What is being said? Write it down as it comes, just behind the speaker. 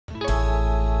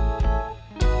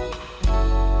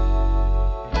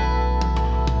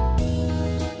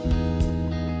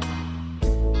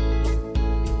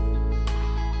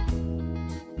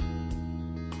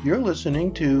You're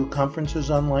listening to Conferences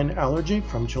Online Allergy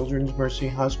from Children's Mercy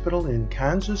Hospital in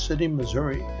Kansas City,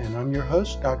 Missouri, and I'm your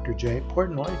host, Dr. Jay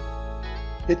Portnoy.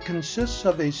 It consists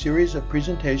of a series of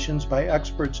presentations by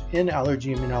experts in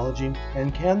allergy immunology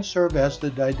and can serve as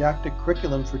the didactic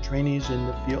curriculum for trainees in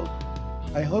the field.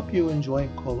 I hope you enjoy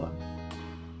COLA.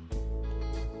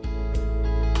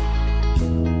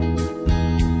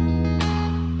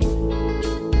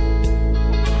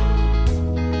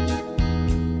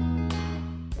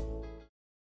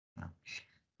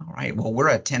 All right, well, we're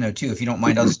at 10:02. If you don't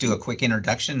mind, I'll just do a quick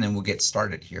introduction and then we'll get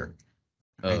started here.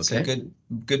 Okay. Right, so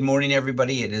good morning,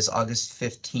 everybody. It is August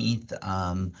 15th,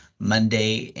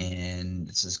 Monday, and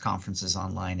this is Conferences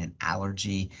Online and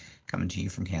Allergy coming to you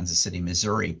from Kansas City,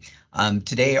 Missouri.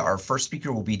 Today, our first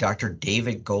speaker will be Dr.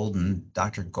 David Golden.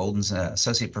 Dr. Golden's an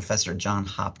associate professor at Johns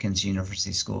Hopkins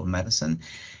University School of Medicine.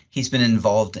 He's been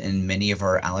involved in many of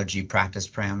our allergy practice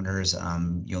parameters.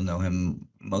 You'll know him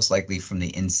most likely from the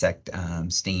insect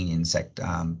stinging insect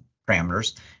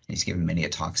parameters. He's given many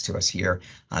talks to us here.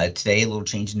 Today, a little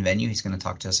change in venue. He's going to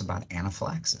talk to us about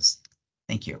anaphylaxis.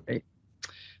 Thank you. Hey,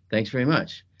 thanks very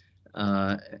much.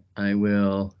 I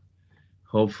will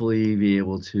hopefully be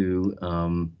able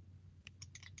to.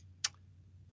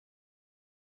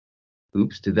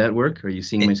 Oops, did that work? Are you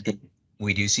seeing my screen?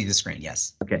 We do see the screen,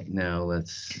 yes. Okay, now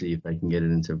let's see if I can get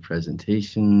it into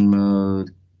presentation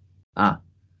mode. I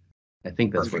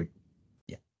think that's Perfect. working.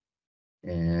 Yeah.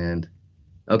 And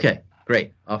okay,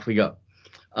 great. Off we go.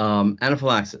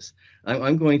 Anaphylaxis.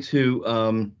 I'm going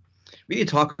to really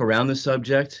talk around the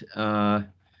subject in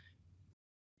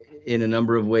a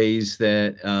number of ways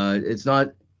that it's not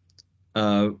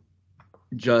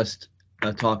just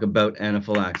a talk about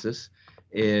anaphylaxis.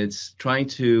 It's trying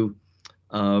to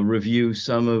review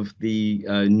some of the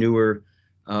newer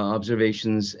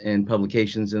observations and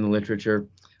publications in the literature,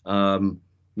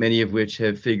 many of which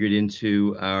have figured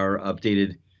into our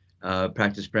updated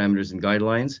practice parameters and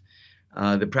guidelines.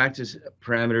 The practice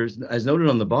parameters, as noted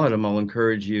on the bottom, I'll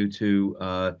encourage you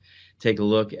to take a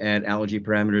look at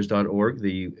allergyparameters.org,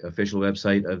 the official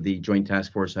website of the Joint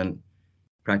Taskforce on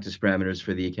Practice Parameters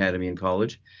for the Academy and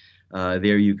College.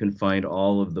 There you can find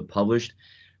all of the published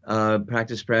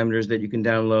practice parameters that you can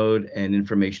download and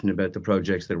information about the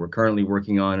projects that we're currently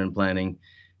working on and planning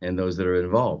and those that are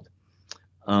involved.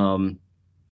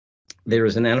 There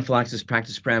is an anaphylaxis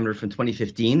practice parameter from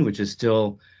 2015, which is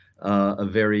still a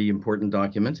very important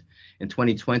document. In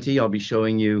 2020, I'll be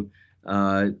showing you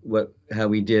how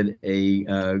we did a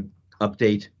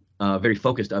update, very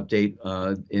focused update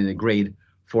in a grade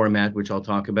format, which I'll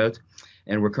talk about.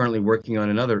 And we're currently working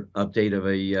on another update of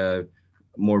a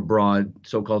more broad,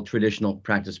 so-called traditional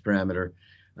practice parameter.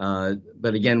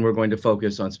 But again, we're going to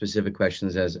focus on specific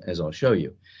questions as I'll show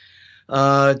you.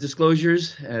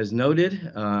 Disclosures, as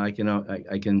noted, I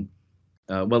can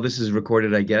well, this is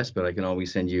recorded, I guess, but I can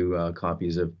always send you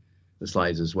copies of the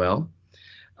slides as well.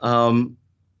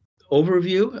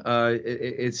 Overview,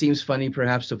 it seems funny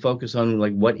perhaps to focus on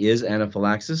like what is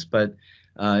anaphylaxis, but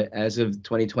as of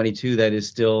 2022, that is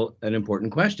still an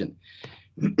important question.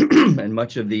 And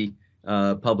much of the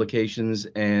publications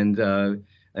and an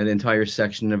entire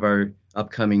section of our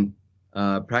upcoming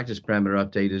practice parameter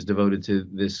update is devoted to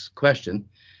this question,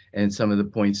 and some of the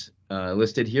points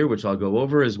listed here, which I'll go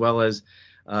over, as well as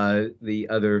the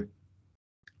other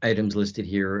items listed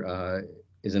here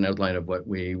is an outline of what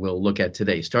we will look at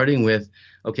today, starting with,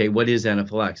 okay, what is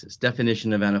anaphylaxis?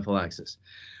 Definition of anaphylaxis.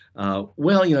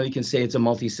 Well, you can say it's a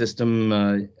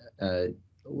multi-system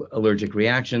allergic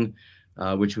reaction,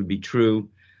 which would be true,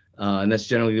 and that's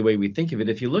generally the way we think of it.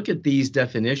 If you look at these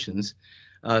definitions,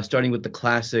 starting with the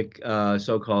classic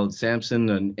so-called Sampson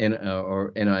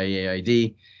or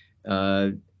NIAID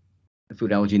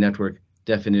Food Allergy Network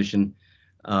definition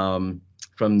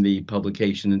from the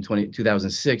publication in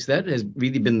 2006, that has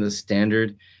really been the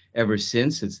standard ever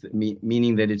since. It's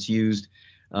meaning that it's used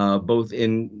both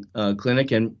in clinic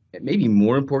and maybe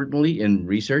more importantly in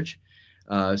research,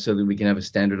 so that we can have a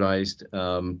standardized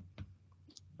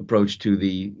approach to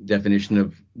the definition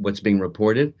of what's being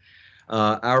reported.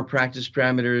 Our practice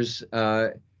parameters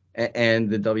and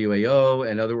the WAO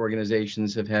and other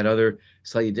organizations have had other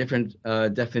slightly different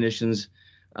definitions.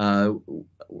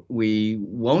 We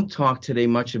won't talk today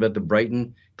much about the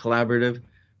Brighton Collaborative.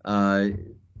 I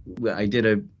did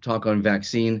a talk on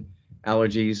vaccine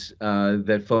allergies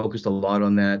that focused a lot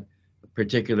on that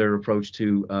particular approach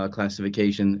to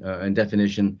classification and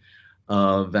definition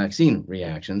of vaccine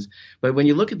reactions. But when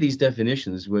you look at these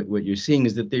definitions, what you're seeing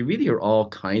is that they really are all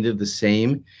kind of the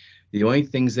same. The only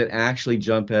things that actually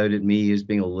jump out at me as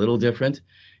being a little different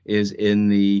is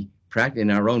in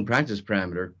our own practice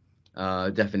parameter,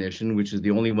 definition, which is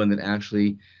the only one that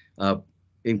actually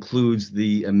includes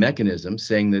the mechanism,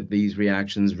 saying that these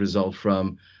reactions result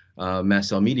from mast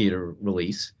cell mediator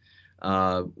release,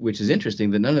 which is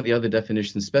interesting that none of the other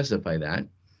definitions specify that.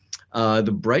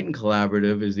 The Brighton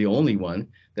Collaborative is the only one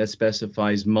that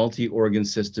specifies multi-organ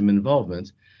system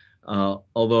involvement,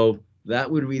 although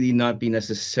that would really not be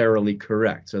necessarily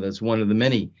correct. So that's one of the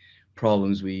many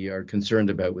problems we are concerned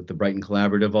about with the Brighton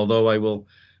Collaborative, although I will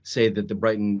say that the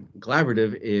Brighton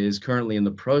Collaborative is currently in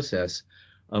the process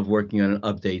of working on an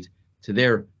update to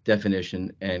their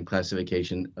definition and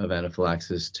classification of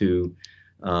anaphylaxis to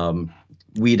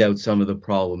weed out some of the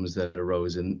problems that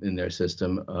arose in their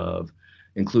system of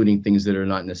including things that are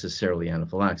not necessarily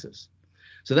anaphylaxis.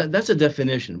 So that's a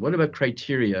definition. What about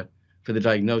criteria for the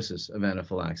diagnosis of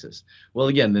anaphylaxis? Well,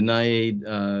 again, the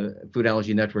NIAID Food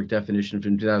Allergy Network definition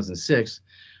from 2006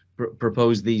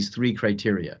 proposed these three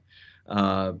criteria.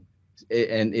 And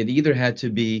it either had to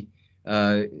be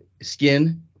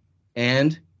skin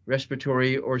and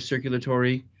respiratory or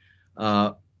circulatory,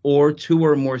 or two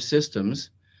or more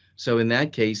systems. So in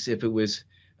that case, if it was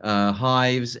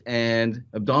hives and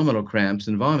abdominal cramps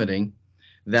and vomiting,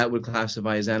 that would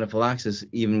classify as anaphylaxis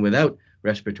even without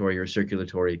respiratory or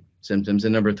circulatory symptoms.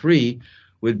 And number three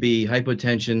would be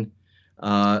hypotension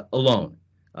alone.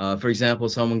 For example,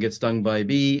 someone gets stung by a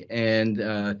bee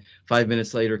and 5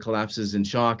 minutes later collapses in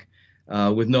shock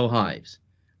with no hives.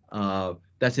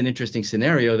 That's an interesting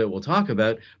scenario that we'll talk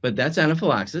about, but that's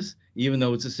anaphylaxis, even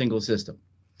though it's a single system.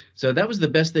 So that was the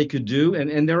best they could do,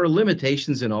 and there are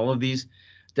limitations in all of these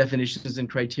definitions and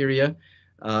criteria.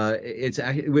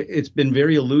 It's been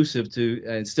very elusive to,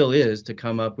 and still is, to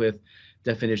come up with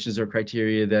definitions or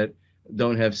criteria that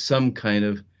don't have some kind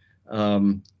of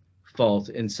fault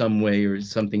in some way, or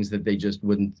some things that they just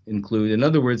wouldn't include. In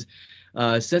other words,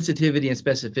 sensitivity and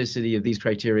specificity of these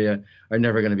criteria are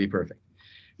never going to be perfect.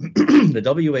 The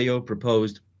WAO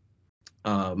proposed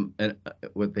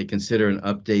what they consider an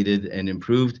updated and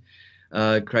improved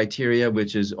criteria,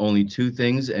 which is only two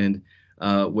things. And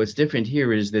what's different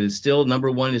here is that it's still,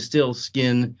 number one is still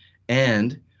skin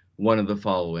and one of the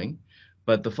following,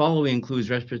 but the following includes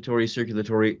respiratory,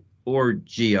 circulatory, or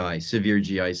GI, severe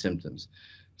GI symptoms.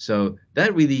 So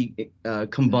that really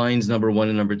combines number one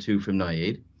and number two from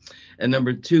NIAID. And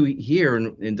number two here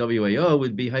in WAO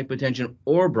would be hypotension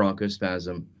or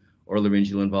bronchospasm or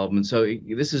laryngeal involvement. So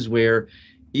this is where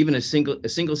even a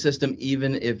single system,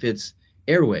 even if it's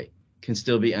airway, can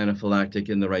still be anaphylactic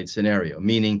in the right scenario,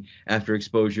 meaning after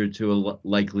exposure to a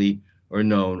likely or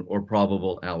known or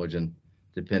probable allergen,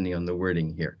 depending on the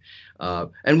wording here.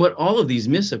 And what all of these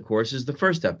miss, of course, is the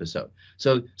first episode.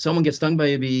 So someone gets stung by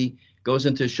a bee, goes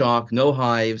into shock, no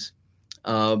hives,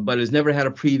 but has never had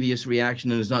a previous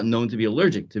reaction and is not known to be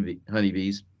allergic to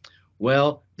honeybees.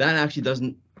 Well, that actually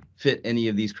doesn't fit any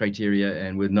of these criteria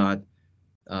and would not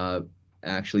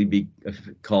actually be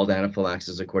called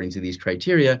anaphylaxis according to these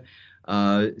criteria,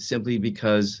 simply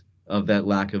because of that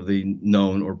lack of the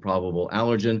known or probable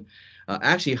allergen.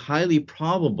 Actually, highly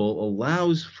probable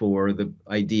allows for the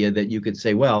idea that you could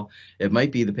say, well, it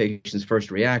might be the patient's first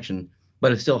reaction,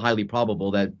 but it's still highly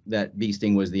probable that that bee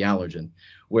sting was the allergen.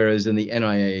 Whereas in the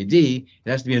NIAID, it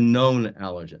has to be a known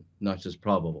allergen, not just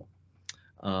probable.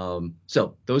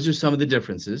 So those are some of the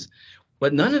differences.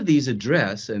 But none of these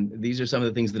address, and these are some of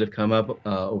the things that have come up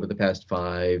over the past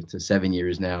 5 to 7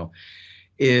 years now,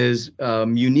 is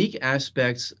unique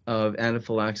aspects of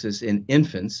anaphylaxis in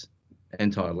infants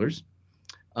and toddlers.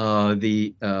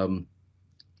 The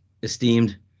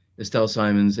esteemed Estelle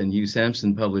Simons and Hugh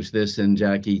Sampson published this in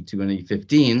JACI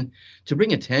 2015 to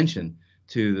bring attention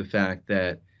to the fact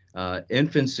that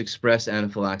infants express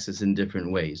anaphylaxis in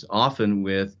different ways, often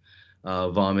with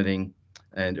vomiting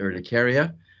and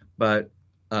urticaria, but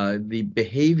the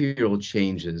behavioral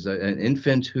changes, an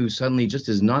infant who suddenly just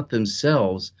is not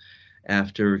themselves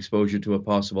after exposure to a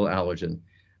possible allergen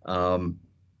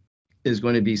is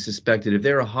going to be suspected. If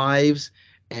there are hives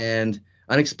and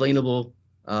unexplainable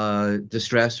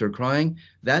distress or crying,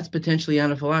 that's potentially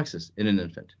anaphylaxis in an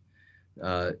infant.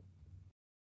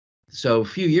 So a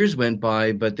few years went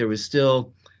by, but there was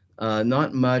still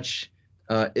not much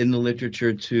in the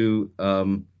literature to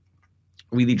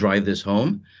really drive this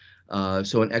home.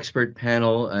 So an expert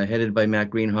panel headed by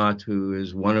Matt Greenhot, who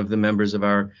is one of the members of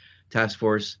our task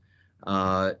force,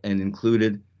 and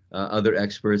included other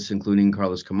experts, including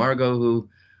Carlos Camargo, who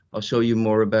I'll show you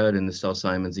more about, and Estelle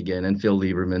Simons again, and Phil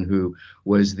Lieberman, who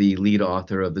was the lead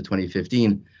author of the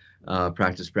 2015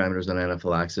 practice parameters on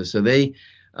anaphylaxis. So they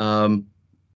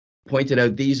pointed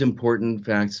out these important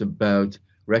facts about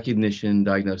recognition,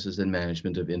 diagnosis, and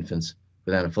management of infants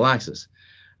with anaphylaxis.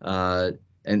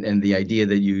 and the idea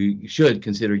that you should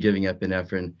consider giving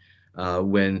epinephrine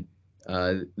when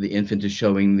the infant is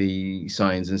showing the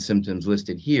signs and symptoms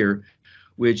listed here,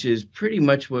 which is pretty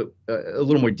much what a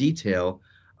little more detail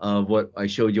of what I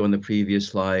showed you on the previous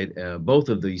slide. Both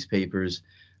of these papers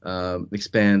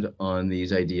expand on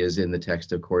these ideas in the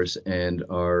text, of course, and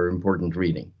are important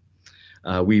reading.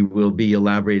 We will be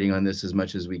elaborating on this as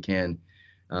much as we can,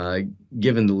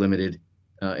 given the limited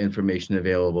information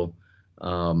available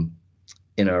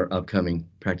in our upcoming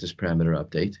practice parameter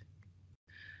update.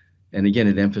 And again,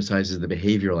 it emphasizes the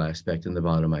behavioral aspect in the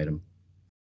bottom item.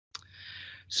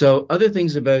 So other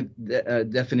things about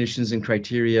definitions and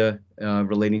criteria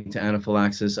relating to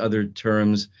anaphylaxis, other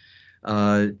terms.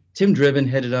 Tim Driven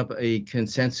headed up a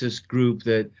consensus group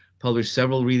that published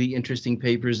several really interesting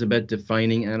papers about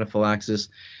defining anaphylaxis,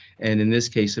 and in this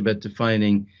case about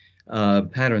defining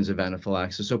patterns of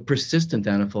anaphylaxis. So persistent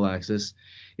anaphylaxis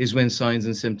is when signs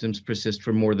and symptoms persist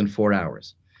for more than 4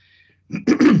 hours.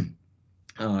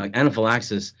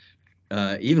 Anaphylaxis,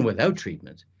 even without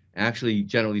treatment, actually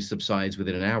generally subsides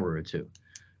within an hour or two.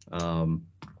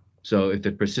 So if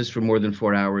it persists for more than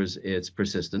 4 hours, it's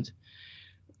persistent.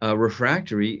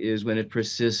 Refractory is when it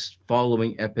persists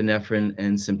following epinephrine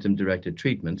and symptom-directed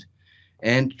treatment,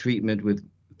 and treatment with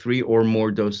 3 or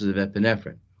more doses of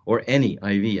epinephrine, or any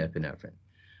IV epinephrine.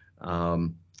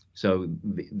 So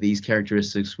these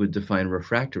characteristics would define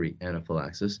refractory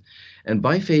anaphylaxis. And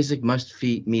biphasic must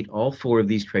meet all 4 of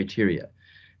these criteria.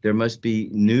 There must be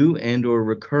new and or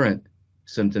recurrent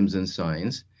symptoms and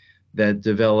signs that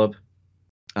develop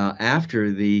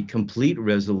after the complete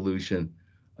resolution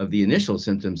of the initial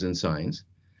symptoms and signs,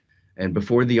 and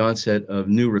before the onset of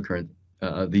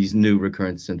these new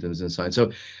recurrent symptoms and signs.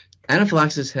 So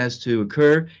anaphylaxis has to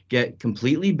occur, get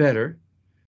completely better,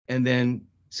 and then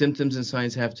symptoms and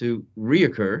signs have to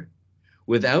reoccur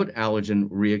without allergen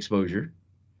re-exposure,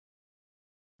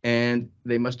 and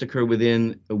they must occur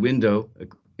within a window,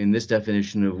 in this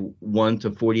definition, of 1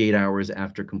 to 48 hours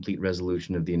after complete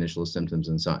resolution of the initial symptoms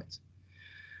and signs.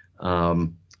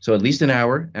 So at least an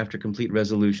hour after complete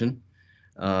resolution,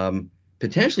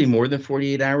 potentially more than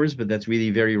 48 hours, but that's really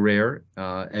very rare,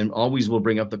 and always will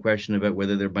bring up the question about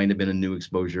whether there might have been a new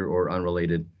exposure or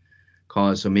unrelated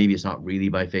cause, so maybe it's not really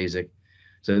biphasic.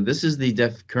 So this is the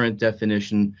current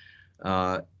definition,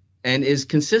 and is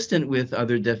consistent with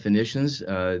other definitions.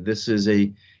 This is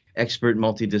a expert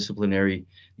multidisciplinary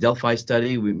Delphi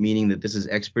study, meaning that this is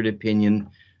expert opinion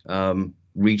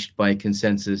reached by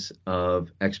consensus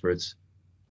of experts.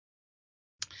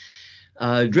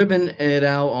 Driven et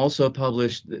al. Also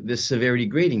published this severity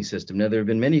grading system. Now, there have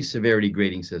been many severity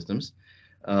grading systems,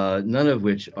 none of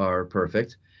which are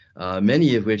perfect,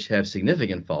 many of which have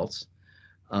significant faults.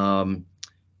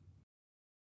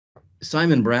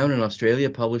 Simon Brown in Australia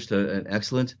published an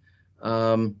excellent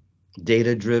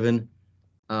data-driven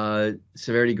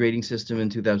severity grading system in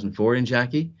 2004 in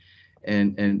JACI.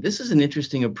 And this is an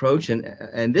interesting approach,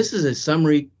 and this is a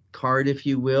summary card, if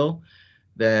you will,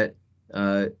 that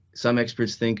some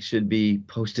experts think should be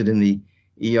posted in the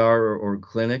ER or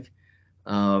clinic.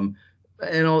 And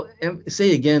I'll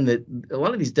say again that a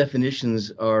lot of these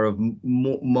definitions are of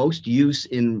most use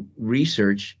in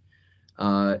research,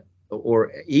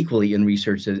 or equally in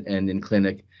research and in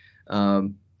clinic,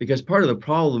 because part of the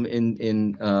problem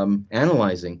in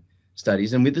analyzing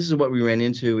studies, and this is what we ran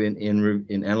into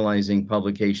in analyzing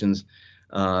publications,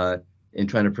 in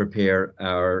trying to prepare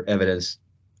our evidence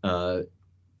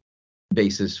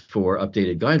basis for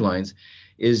updated guidelines,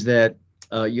 is that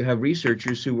you have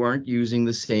researchers who aren't using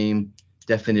the same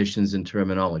definitions and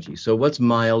terminology. So what's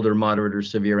mild or moderate or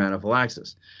severe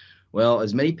anaphylaxis? Well,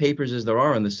 as many papers as there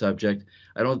are on the subject,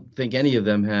 I don't think any of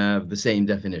them have the same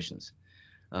definitions,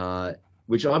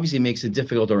 which obviously makes it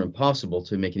difficult or impossible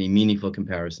to make any meaningful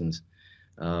comparisons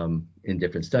in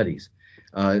different studies.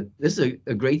 This is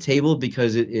a great table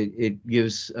because it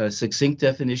gives succinct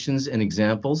definitions and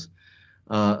examples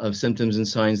of symptoms and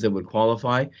signs that would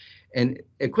qualify. And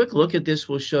a quick look at this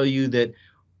will show you that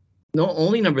not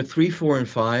only number 3, 4, and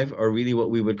 5 are really what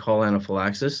we would call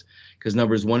anaphylaxis, because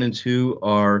numbers 1 and 2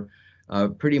 are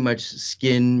pretty much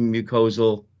skin,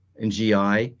 mucosal, and GI.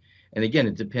 And again,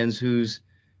 it depends whose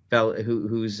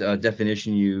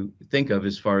definition you think of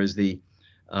as far as the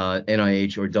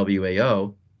NIH or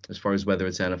WAO, as far as whether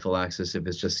it's anaphylaxis, if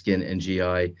it's just skin and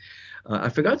GI. I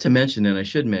forgot to mention, and I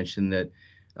should mention, that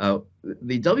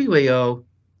the WAO,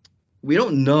 we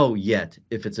don't know yet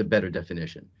if it's a better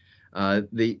definition.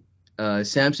 The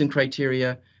Sampson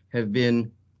criteria have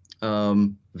been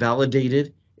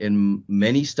validated in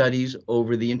many studies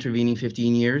over the intervening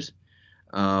 15 years,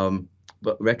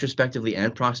 but retrospectively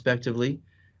and prospectively.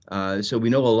 So we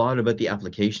know a lot about the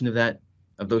application of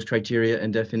those criteria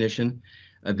and definition.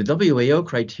 The WAO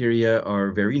criteria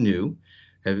are very new.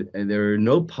 There are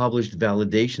no published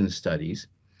validation studies.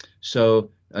 So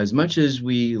as much as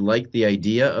we like the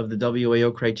idea of the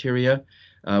WAO criteria,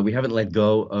 we haven't let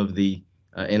go of the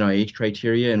NIH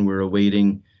criteria, and we're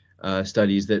awaiting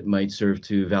studies that might serve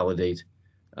to validate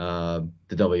the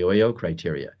WAO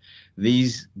criteria.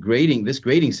 This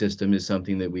grading system is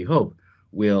something that we hope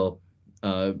will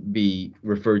be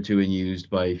referred to and used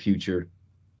by future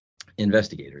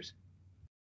investigators.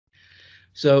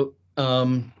 So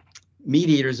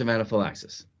mediators of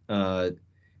anaphylaxis.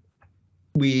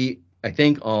 I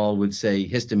think all would say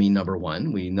histamine number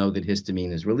one. We know that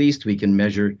histamine is released. We can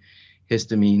measure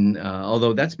histamine,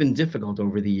 although that's been difficult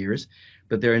over the years.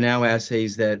 But there are now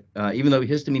assays that, even though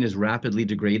histamine is rapidly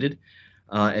degraded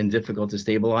and difficult to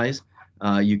stabilize,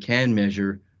 you can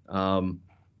measure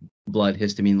blood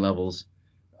histamine levels.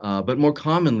 But more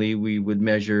commonly, we would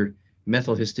measure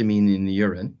methylhistamine in the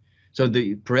urine. So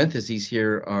the parentheses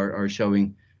here are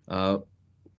showing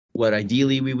what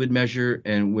ideally we would measure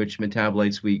and which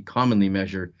metabolites we commonly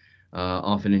measure,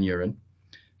 often in urine.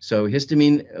 So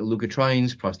histamine,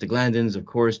 leukotrienes, prostaglandins, of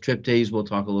course, tryptase we'll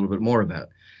talk a little bit more about.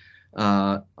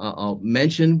 I'll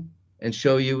mention and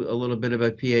show you a little bit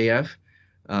about PAF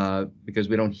because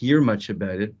we don't hear much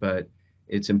about it, but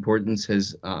its importance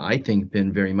has, I think,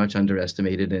 been very much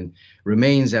underestimated and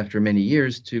remains after many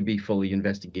years to be fully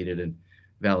investigated and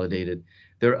validated.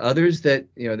 There are others that,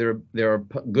 there are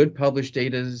good published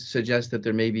data suggest that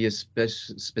there may be a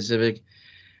specific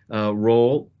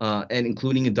role, and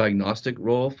including a diagnostic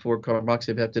role for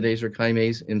carboxypeptidase or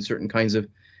chymase in certain kinds of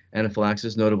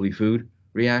anaphylaxis, notably food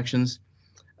reactions.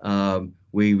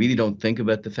 We really don't think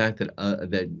about the fact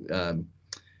that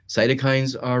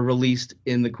cytokines are released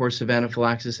in the course of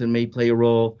anaphylaxis and may play a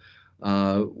role.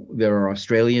 There are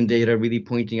Australian data really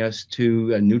pointing us to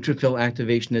neutrophil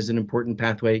activation as an important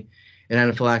pathway in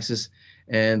anaphylaxis,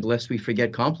 and lest we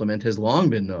forget, complement has long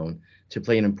been known to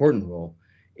play an important role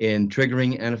in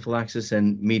triggering anaphylaxis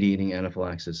and mediating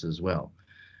anaphylaxis as well.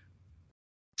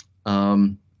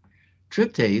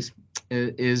 Tryptase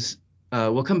is,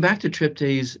 we'll come back to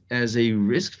tryptase as a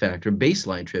risk factor,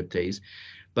 baseline tryptase,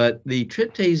 but the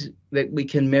tryptase that we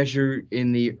can measure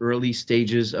in the early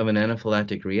stages of an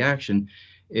anaphylactic reaction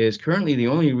is currently the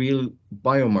only real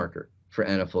biomarker for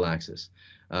anaphylaxis.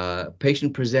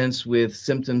 Patient presents with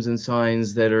symptoms and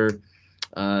signs that are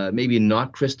maybe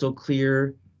not crystal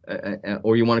clear,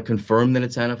 or you want to confirm that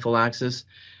it's anaphylaxis.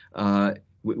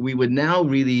 We would now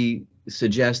really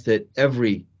suggest that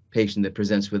every patient that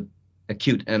presents with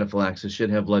acute anaphylaxis should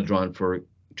have blood drawn for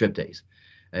tryptase.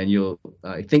 And you'll,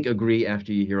 I think, agree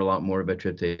after you hear a lot more about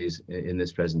tryptase in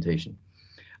this presentation.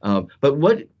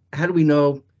 But how do we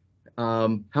know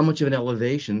how much of an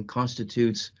elevation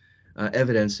constitutes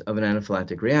evidence of an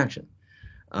anaphylactic reaction?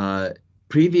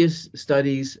 Previous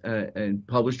studies and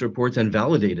published reports and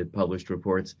validated published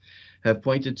reports have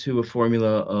pointed to a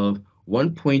formula of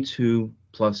 1.2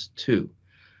 plus 2.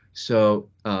 So,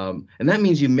 and that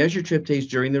means you measure tryptase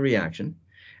during the reaction,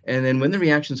 and then when the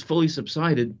reaction's fully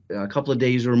subsided, a couple of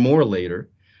days or more later,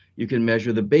 you can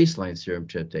measure the baseline serum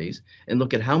tryptase and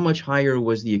look at how much higher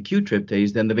was the acute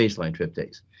tryptase than the baseline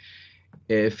tryptase.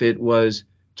 If it was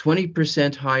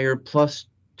 20% higher plus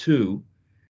 2,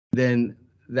 then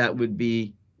that would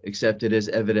be accepted as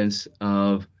evidence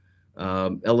of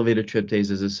elevated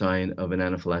tryptase as a sign of an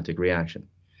anaphylactic reaction.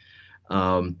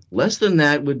 Less than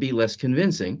that would be less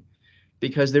convincing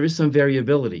because there is some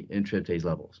variability in tryptase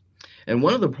levels. And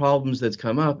one of the problems that's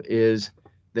come up is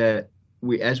that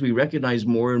as we recognize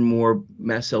more and more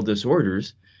mast cell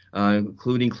disorders,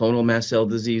 including clonal mast cell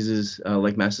diseases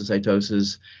like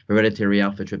mastocytosis, hereditary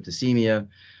alpha tryptosemia,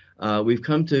 we've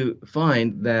come to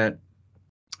find that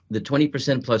the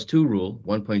 20% plus 2 rule,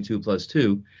 1.2 plus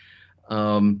 2,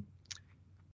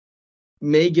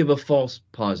 may give a false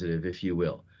positive, if you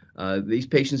will. These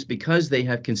patients, because they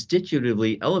have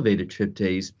constitutively elevated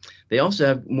tryptase, they also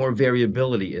have more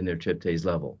variability in their tryptase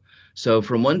level. So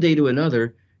from one day to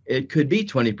another, it could be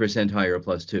 20% higher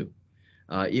plus 2,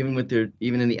 even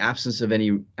in the absence of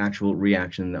any actual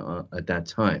reaction at that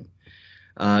time.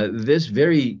 This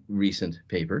very recent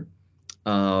paper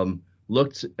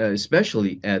looked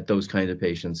especially at those kind of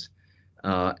patients,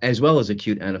 as well as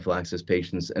acute anaphylaxis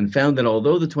patients, and found that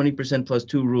although the 20% plus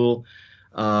 2 rule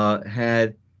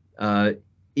had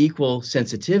equal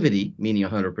sensitivity, meaning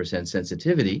 100%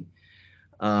 sensitivity,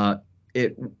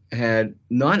 it had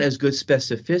not as good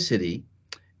specificity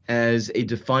as a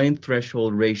defined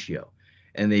threshold ratio.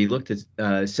 And they looked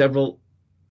at several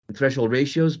threshold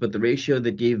ratios, but the ratio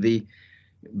that gave the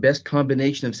best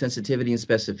combination of sensitivity and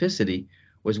specificity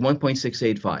was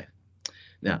 1.685.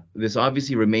 Now, this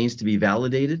obviously remains to be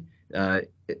validated.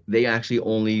 They actually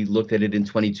only looked at it in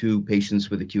 22 patients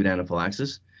with acute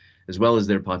anaphylaxis, as well as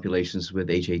their populations with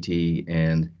HAT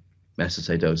and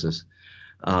mastocytosis.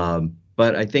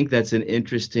 But I think that's an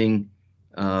interesting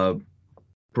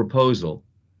proposal,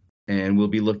 and we'll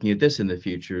be looking at this in the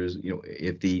future.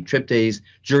 If the tryptase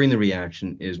during the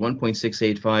reaction is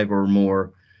 1.685 or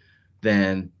more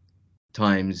than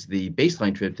times the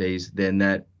baseline tryptase, then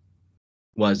that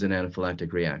was an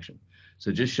anaphylactic reaction.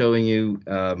 So just showing you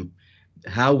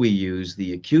how we use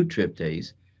the acute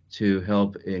tryptase to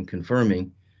help in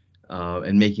confirming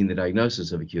and making the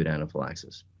diagnosis of acute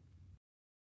anaphylaxis.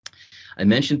 I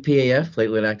mentioned PAF,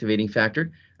 platelet activating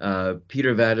factor.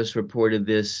 Peter Vadas reported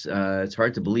this, it's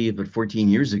hard to believe, but 14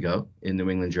 years ago in New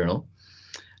England Journal.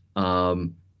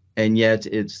 And yet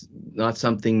it's not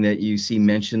something that you see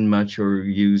mentioned much or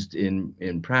used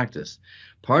in practice.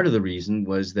 Part of the reason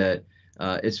was that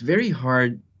it's very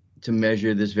hard to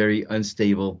measure this very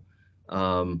unstable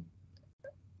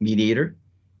mediator.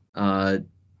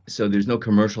 So there's no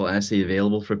commercial assay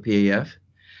available for PAF.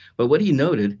 But what he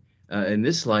noted, and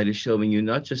this slide is showing you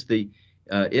not just the,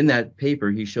 in that paper,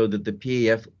 he showed that the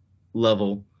PAF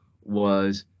level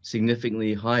was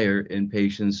significantly higher in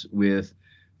patients with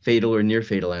fatal or near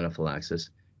fatal anaphylaxis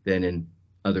than in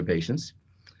other patients.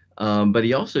 But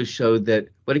he also showed that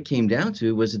what it came down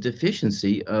to was a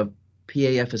deficiency of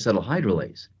PAF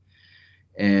acetylhydrolase.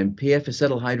 And PAF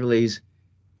acetylhydrolase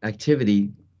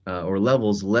activity or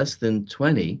levels less than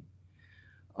 20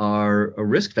 are a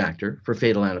risk factor for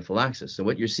fatal anaphylaxis. So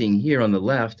what you're seeing here on the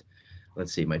left,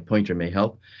 let's see, my pointer may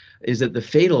help, is that the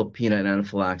fatal peanut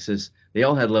anaphylaxis, they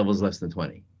all had levels less than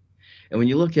 20. And when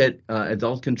you look at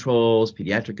adult controls,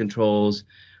 pediatric controls,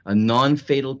 a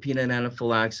non-fatal peanut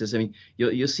anaphylaxis, I mean,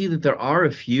 you'll see that there are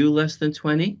a few less than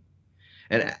 20.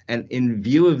 And in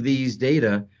view of these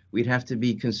data, we'd have to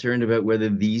be concerned about whether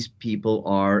these people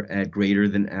are at greater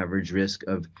than average risk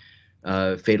of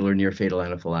fatal or near fatal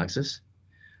anaphylaxis.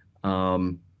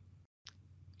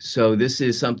 So this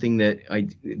is something that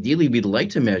ideally we'd like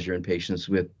to measure in patients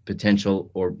with potential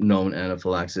or known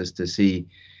anaphylaxis to see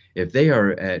if they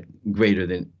are at greater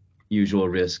than usual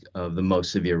risk of the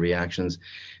most severe reactions.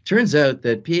 Turns out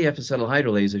that PAF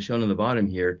acetylhydrolase, as shown on the bottom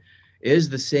here, is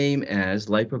the same as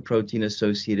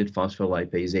lipoprotein-associated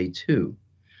phospholipase A2,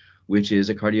 which is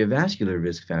a cardiovascular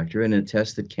risk factor and a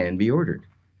test that can be ordered.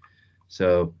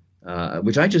 So,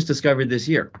 which I just discovered this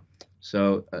year.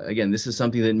 So again, this is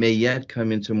something that may yet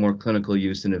come into more clinical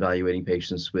use in evaluating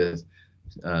patients with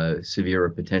severe or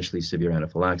potentially severe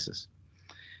anaphylaxis.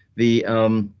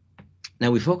 Now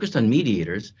we focused on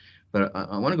mediators, but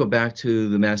I want to go back to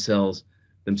the mast cells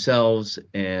themselves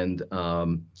and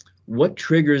what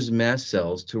triggers mast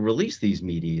cells to release these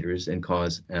mediators and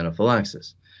cause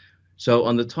anaphylaxis. So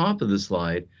on the top of the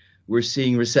slide, we're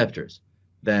seeing receptors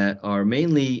that are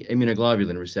mainly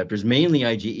immunoglobulin receptors, mainly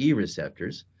IgE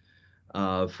receptors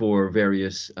for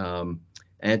various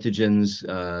antigens,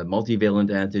 multivalent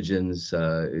antigens,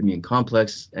 immune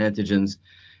complex antigens.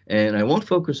 And I won't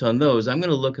focus on those. I'm going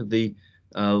to look at the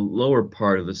lower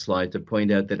part of the slide to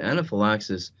point out that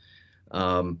anaphylaxis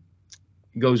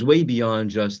goes way beyond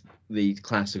just the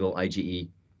classical IgE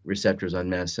receptors on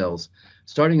mast cells.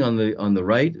 Starting on the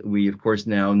right, we of course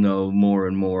now know more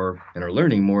and more and are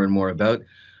learning more and more about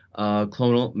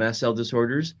clonal mast cell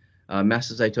disorders.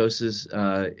 Mastocytosis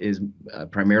is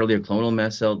primarily a clonal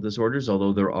mast cell disorders,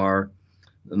 although there are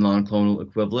non-clonal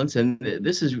equivalents. And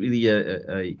this is really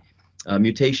a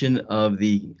mutation of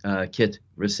the KIT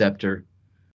receptor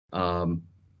on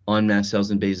mast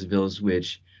cells and basophils,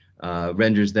 which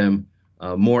renders them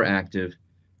more active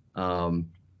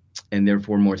and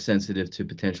therefore more sensitive to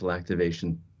potential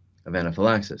activation of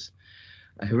anaphylaxis.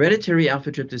 Hereditary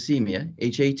alpha-tryptosemia,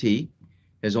 HAT,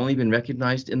 has only been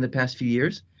recognized in the past few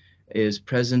years, is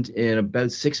present in about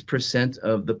 6%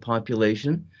 of the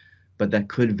population, but that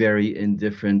could vary in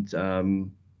different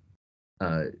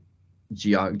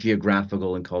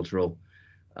geographical and cultural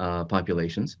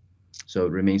populations. So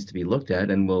it remains to be looked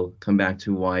at, and we'll come back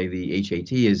to why the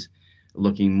HAT is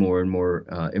looking more and more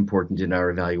important in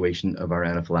our evaluation of our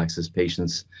anaphylaxis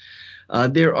patients.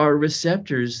 There are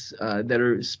receptors that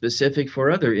are specific for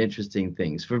other interesting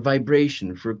things, for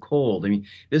vibration, for cold. I mean,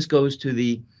 this goes to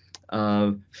the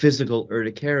physical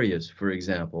urticarias, for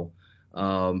example.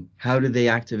 How do they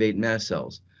activate mast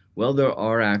cells? Well, there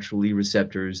are actually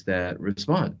receptors that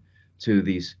respond to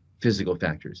these physical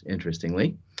factors,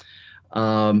 interestingly.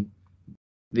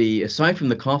 Aside from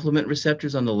the complement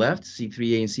receptors on the left,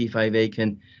 C3a and C5a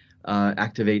can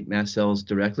activate mast cells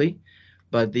directly.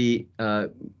 But the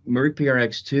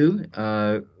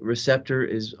MRGPRX2 receptor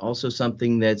is also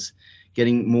something that's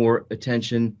getting more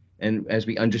attention, and as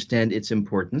we understand its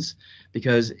importance,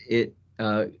 because it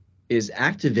is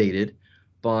activated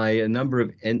by a number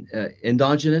of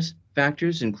endogenous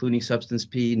factors, including substance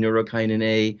P, neurokinin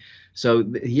A. So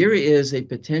here is a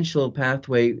potential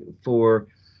pathway for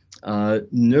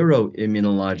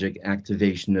neuroimmunologic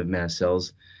activation of mast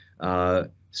cells.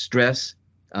 Stress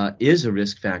is a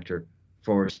risk factor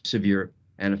for severe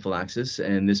anaphylaxis,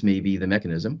 and this may be the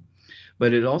mechanism.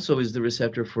 But it also is the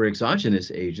receptor for exogenous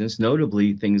agents,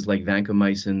 notably things like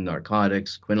vancomycin,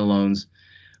 narcotics, quinolones.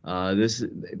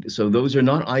 So those are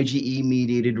not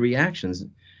IgE-mediated reactions.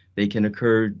 They can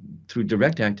occur through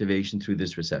direct activation through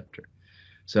this receptor.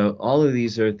 So all of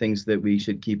these are things that we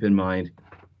should keep in mind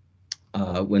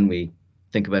when we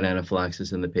think about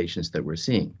anaphylaxis in the patients that we're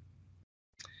seeing.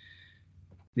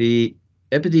 The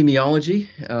epidemiology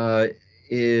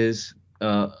is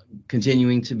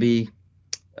continuing to be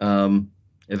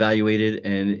evaluated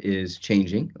and is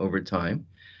changing over time.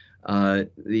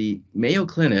 The Mayo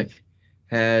Clinic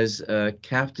has a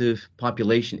captive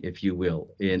population, if you will,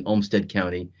 in Olmsted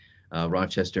County,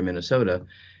 Rochester, Minnesota.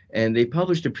 And they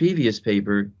published a previous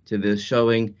paper to this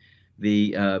showing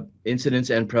the incidence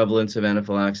and prevalence of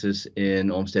anaphylaxis in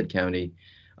Olmsted County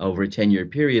over a 10-year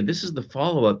period. This is the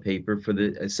follow-up paper for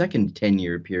the second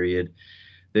 10-year period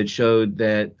that showed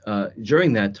that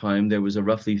during that time, there was a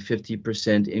roughly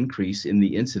 50% increase in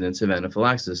the incidence of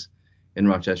anaphylaxis in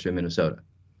Rochester, Minnesota,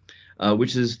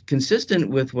 which is consistent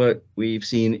with what we've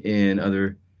seen in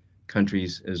other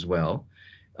countries as well.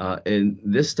 In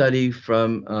this study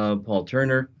from Paul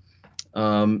Turner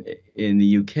in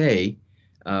the UK,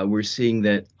 we're seeing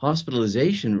that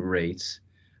hospitalization rates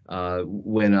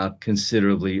went up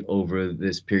considerably over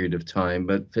this period of time,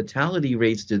 but fatality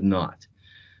rates did not.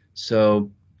 So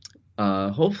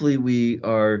hopefully we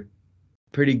are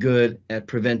pretty good at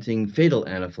preventing fatal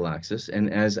anaphylaxis.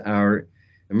 And as our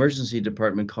emergency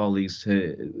department colleagues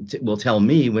will tell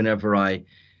me whenever I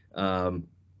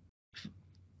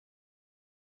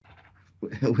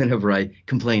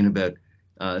complain about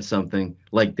something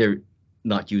like they're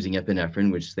not using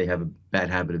epinephrine, which they have a bad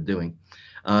habit of doing,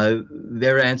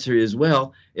 their answer is,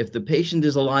 well, if the patient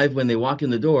is alive when they walk in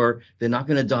the door, they're not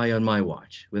going to die on my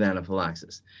watch with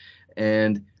anaphylaxis.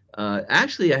 And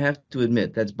actually, I have to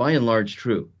admit, that's by and large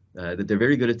true, that they're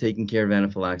very good at taking care of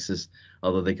anaphylaxis,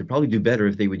 although they could probably do better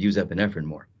if they would use epinephrine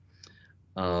more.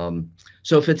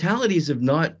 So fatalities have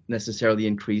not necessarily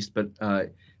increased, but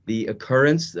the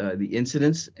occurrence, the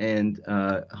incidence, and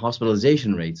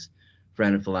hospitalization rates for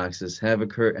anaphylaxis have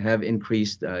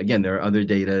increased. Again, there are other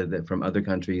data from other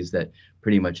countries that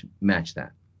pretty much match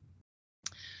that.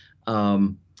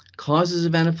 Causes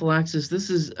of anaphylaxis. This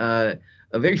is a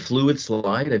very fluid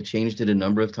slide. I've changed it a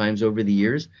number of times over the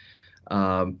years.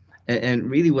 And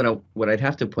really what I'd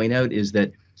have to point out is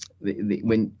that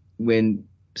when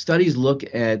studies look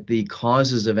at the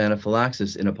causes of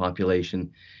anaphylaxis in a population,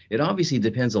 it obviously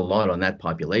depends a lot on that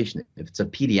population. If it's a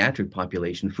pediatric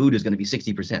population, food is going to be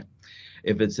 60%.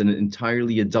 If it's an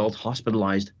entirely adult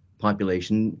hospitalized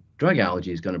population, drug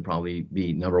allergy is going to probably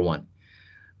be number one.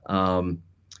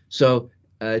 So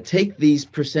take these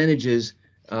percentages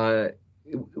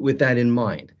with that in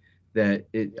mind, that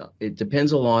it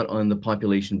depends a lot on the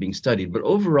population being studied. But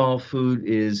overall, food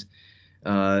is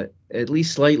at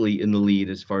least slightly in the lead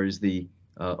as far as the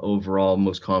overall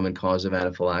most common cause of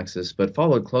anaphylaxis, but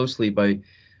followed closely by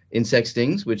insect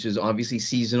stings, which is obviously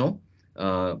seasonal.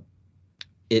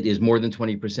 It is more than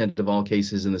 20% of all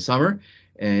cases in the summer,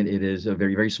 and it is a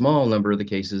very, very small number of the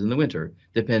cases in the winter,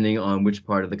 depending on which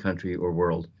part of the country or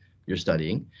world you're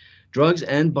studying. Drugs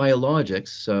and biologics,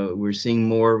 so we're seeing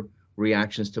more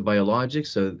reactions to biologics,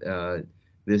 so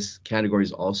this category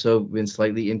has also been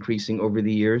slightly increasing over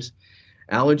the years.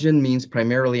 Allergen means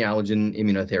primarily allergen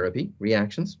immunotherapy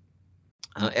reactions.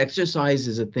 Exercise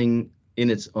is a thing in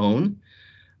its own.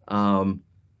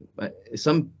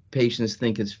 Some patients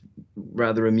think it's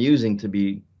rather amusing to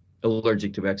be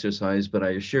allergic to exercise, but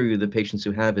I assure you the patients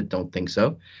who have it don't think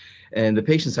so. And the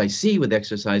patients I see with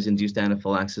exercise-induced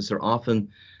anaphylaxis are often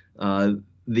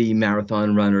the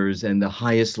marathon runners and the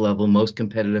highest level, most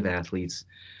competitive athletes,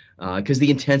 because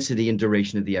the intensity and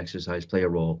duration of the exercise play a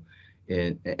role.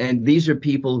 And these are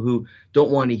people who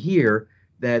don't want to hear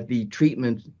that the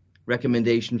treatment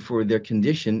recommendation for their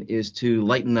condition is to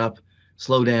lighten up,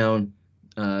 slow down,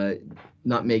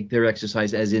 not make their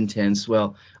exercise as intense.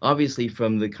 Well, obviously,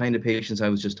 from the kind of patients I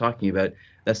was just talking about,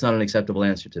 that's not an acceptable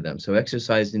answer to them. So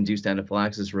exercise-induced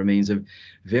anaphylaxis remains a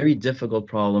very difficult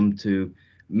problem to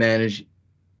manage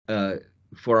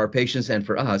for our patients and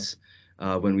for us,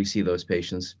 when we see those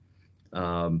patients.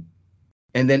 And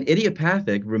then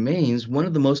idiopathic remains one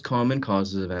of the most common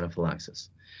causes of anaphylaxis.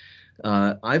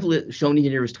 I've shown you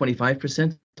here is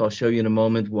 25%. I'll show you in a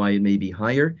moment why it may be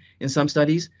higher in some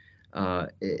studies.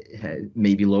 It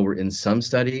may be lower in some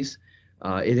studies.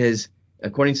 It is,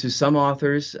 according to some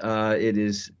authors, it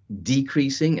is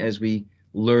decreasing as we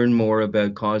learn more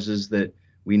about causes that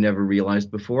we never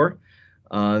realized before.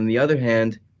 On the other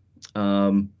hand,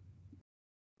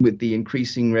 with the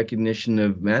increasing recognition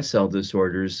of mast cell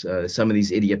disorders, some of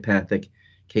these idiopathic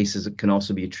cases can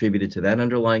also be attributed to that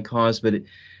underlying cause. But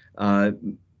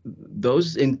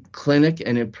those in clinic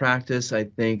and in practice, I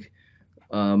think,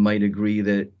 might agree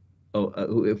that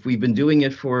if we've been doing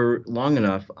it for long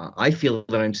enough, I feel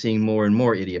that I'm seeing more and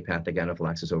more idiopathic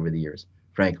anaphylaxis over the years,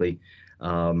 frankly.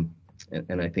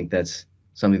 And I think that's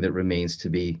something that remains to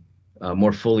be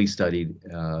more fully studied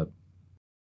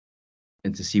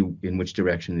and to see in which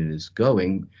direction it is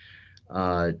going.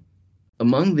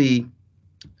 Among the,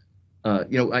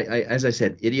 as I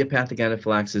said, idiopathic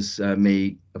anaphylaxis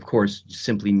may, of course,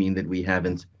 simply mean that we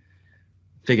haven't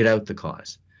figured out the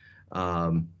cause,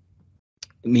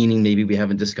 meaning maybe we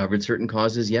haven't discovered certain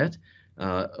causes yet.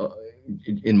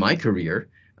 In my career,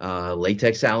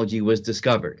 latex allergy was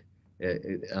discovered.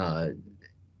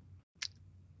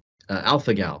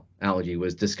 Alpha-gal allergy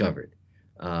was discovered.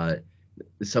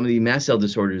 Some of the mast cell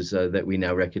disorders that we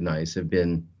now recognize have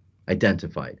been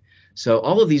identified. So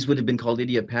all of these would have been called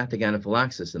idiopathic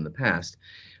anaphylaxis in the past.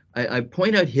 I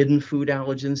point out hidden food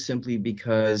allergens simply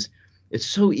because it's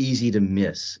so easy to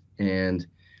miss. And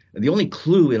the only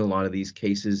clue in a lot of these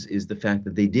cases is the fact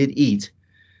that they did eat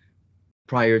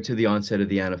prior to the onset of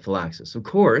the anaphylaxis. Of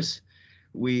course,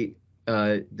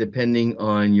 depending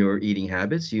on your eating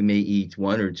habits, you may eat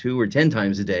 1 or 2 or 10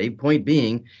 times a day. Point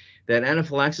being that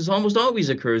anaphylaxis almost always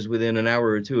occurs within an hour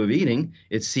or 2 of eating,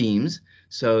 it seems.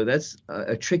 So that's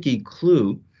a tricky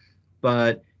clue,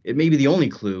 but it may be the only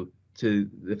clue to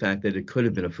the fact that it could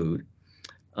have been a food.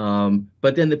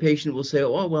 But then the patient will say,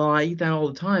 oh, well, I eat that all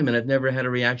the time and I've never had a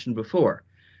reaction before.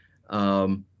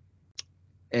 And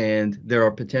there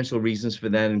are potential reasons for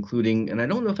that, including, and I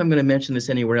don't know if I'm going to mention this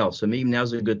anywhere else, so maybe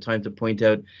now's a good time to point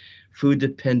out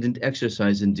food-dependent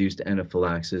exercise-induced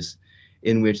anaphylaxis,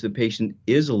 in which the patient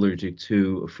is allergic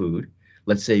to a food,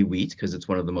 let's say wheat, because it's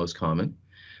one of the most common,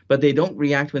 but they don't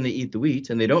react when they eat the wheat,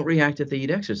 and they don't react if they eat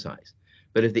exercise.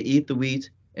 But if they eat the wheat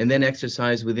and then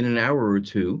exercise within an hour or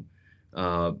 2,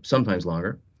 sometimes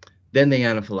longer, then they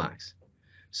anaphylax.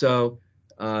 So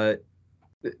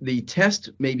the test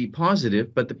may be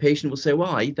positive, but the patient will say,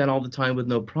 well, I eat that all the time with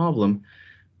no problem.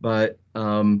 But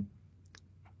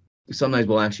sometimes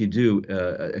we'll actually do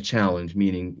a challenge,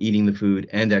 meaning eating the food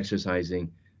and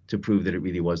exercising to prove that it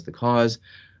really was the cause.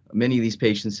 Many of these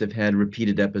patients have had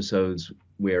repeated episodes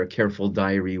where a careful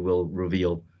diary will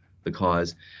reveal the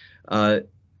cause.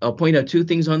 I'll point out 2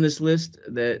 things on this list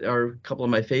that are a couple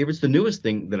of my favorites. The newest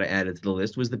thing that I added to the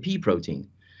list was the pea protein,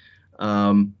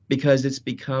 because it's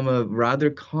become a rather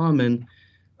common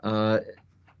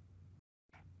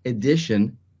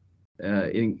addition,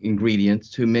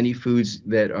 ingredient to many foods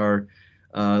that are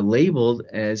labeled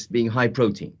as being high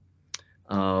protein.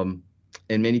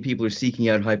 And many people are seeking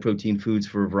out high protein foods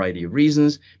for a variety of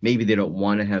reasons. Maybe they don't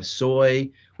want to have soy,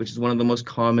 which is one of the most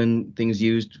common things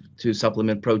used to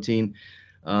supplement protein.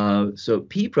 So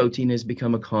pea protein has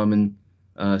become a common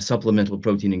supplemental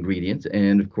protein ingredient.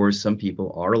 And of course, some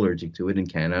people are allergic to it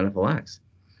and can anaphylax.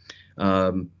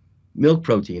 Milk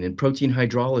protein and protein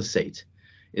hydrolysate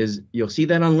you'll see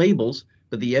that on labels,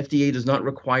 but the FDA does not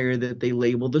require that they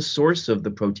label the source of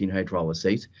the protein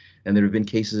hydrolysate. And there have been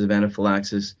cases of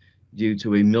anaphylaxis due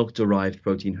to a milk-derived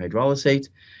protein hydrolysate.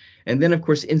 And then, of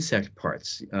course, insect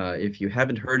parts. If you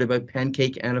haven't heard about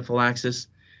pancake anaphylaxis,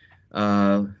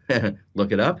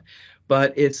 look it up.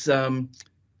 But it's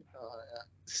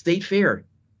State Fair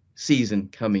season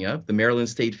coming up. The Maryland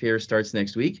State Fair starts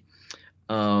next week.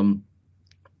 And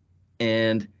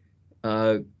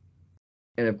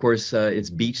of course, it's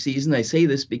beach season. I say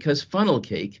this because funnel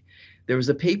cake, there was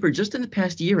a paper just in the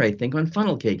past year, I think, on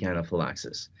funnel cake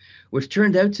anaphylaxis, which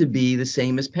turned out to be the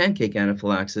same as pancake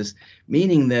anaphylaxis,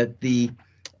 meaning that the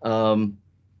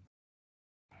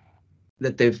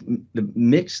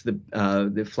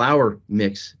flour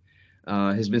mix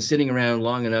has been sitting around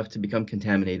long enough to become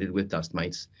contaminated with dust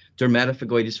mites.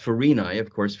 Dermatophagoides farinae,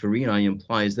 of course, farinae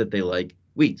implies that they like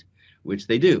wheat, which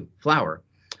they do, flour.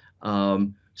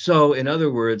 So in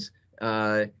other words,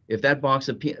 if that box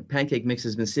of pancake mix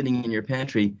has been sitting in your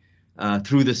pantry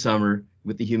through the summer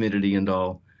with the humidity and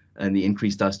all, and the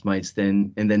increased dust mites,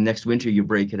 and then next winter you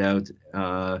break it out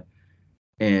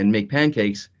and make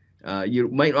pancakes, You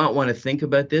might not want to think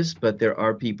about this, but there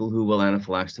are people who will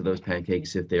anaphylax to those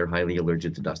pancakes if they're highly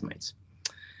allergic to dust mites.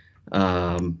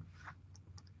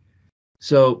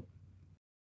 So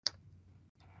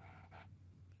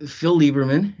Phil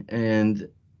Lieberman and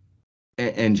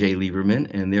Jay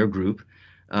Lieberman and their group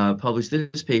published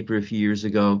this paper a few years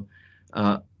ago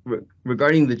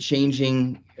regarding the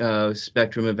changing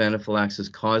spectrum of anaphylaxis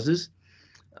causes.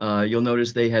 You'll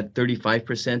notice they had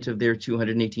 35% of their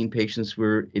 218 patients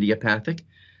were idiopathic,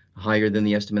 higher than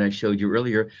the estimate I showed you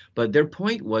earlier. But their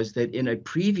point was that in a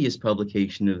previous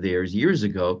publication of theirs years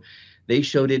ago, they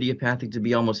showed idiopathic to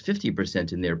be almost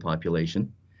 50% in their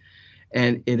population.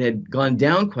 And it had gone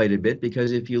down quite a bit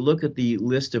because if you look at the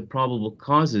list of probable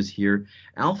causes here,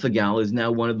 alpha-gal is now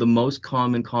one of the most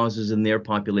common causes in their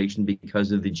population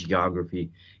because of the geography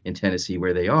in Tennessee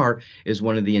where they are, is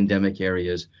one of the endemic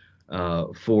areas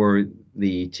for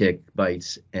the tick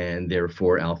bites and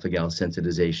therefore alpha-gal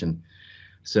sensitization.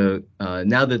 So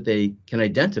now that they can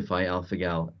identify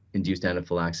alpha-gal induced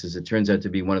anaphylaxis, it turns out to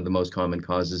be one of the most common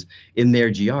causes in their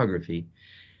geography.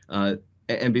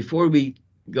 And before we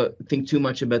think too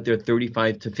much about their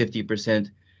 35 to 50%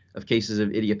 of cases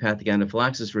of idiopathic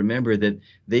anaphylaxis, remember that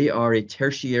they are a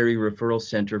tertiary referral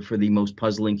center for the most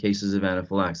puzzling cases of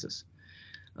anaphylaxis.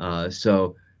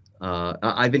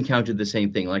 I've encountered the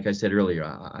same thing. Like I said earlier,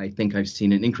 I think I've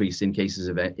seen an increase in cases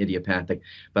of idiopathic,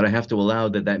 but I have to allow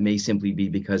that may simply be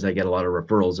because I get a lot of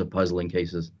referrals of puzzling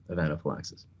cases of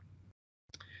anaphylaxis.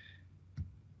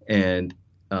 And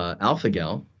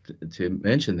alpha-gal, to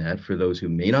mention that for those who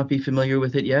may not be familiar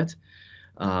with it yet,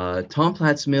 Tom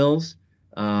Platts-Mills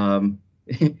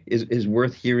is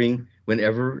worth hearing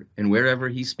whenever and wherever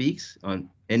he speaks on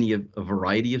a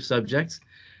variety of subjects.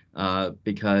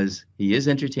 Because he is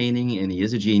entertaining and he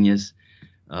is a genius,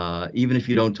 even if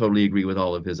you don't totally agree with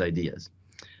all of his ideas.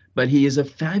 But he is a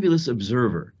fabulous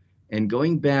observer. And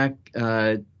going back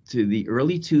to the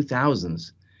early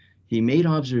 2000s, he made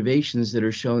observations that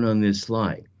are shown on this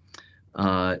slide.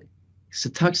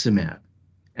 Cetuximab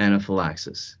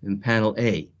anaphylaxis in panel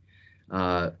A.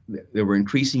 There were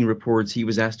increasing reports. He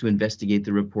was asked to investigate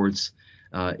the reports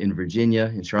in Virginia,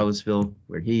 in Charlottesville,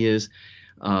 where he is.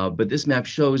 But this map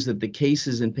shows that the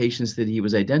cases in patients that he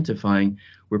was identifying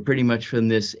were pretty much from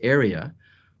this area,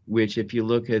 which if you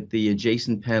look at the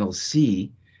adjacent panel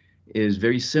C, is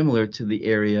very similar to the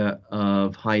area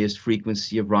of highest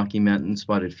frequency of Rocky Mountain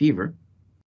spotted fever.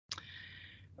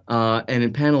 And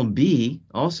in panel B,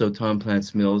 also Tom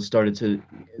Platts-Mills started to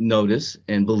notice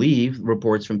and believe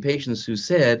reports from patients who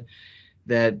said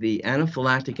that the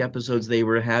anaphylactic episodes they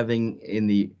were having in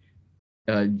the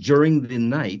during the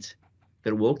night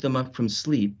that woke them up from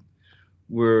sleep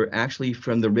were actually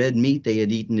from the red meat they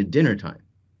had eaten at dinner time.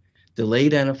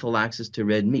 Delayed anaphylaxis to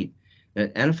red meat.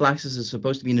 Anaphylaxis is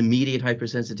supposed to be an immediate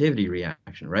hypersensitivity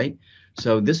reaction, right?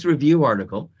 So this review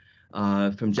article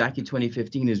from Jackie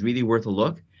 2015 is really worth a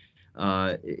look.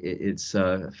 It's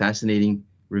a fascinating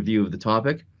review of the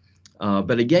topic.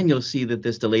 But again, you'll see that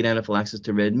this delayed anaphylaxis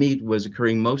to red meat was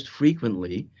occurring most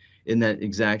frequently in that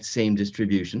exact same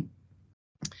distribution.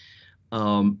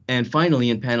 And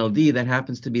finally, in panel D, that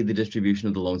happens to be the distribution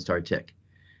of the Lone Star tick.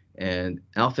 And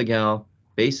alpha-gal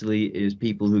basically is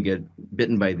people who get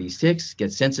bitten by these ticks,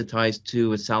 get sensitized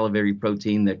to a salivary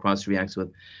protein that cross-reacts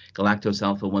with galactose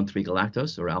alpha 1,3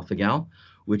 galactose, or alpha-gal,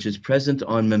 which is present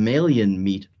on mammalian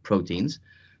meat proteins.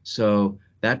 So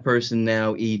that person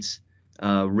now eats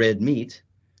red meat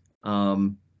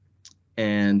and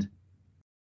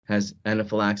has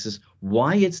anaphylaxis.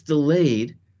 Why it's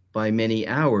delayed by many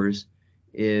hours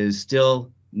is still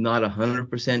not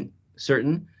 100%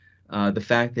 certain. The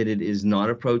fact that it is not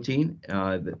a protein,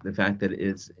 the fact that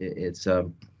it's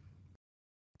a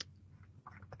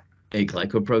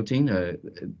glycoprotein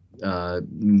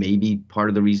may be part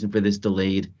of the reason for this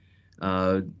delayed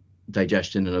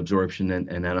digestion and absorption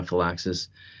and anaphylaxis.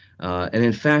 And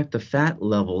in fact, the fat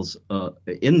levels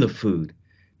in the food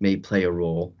may play a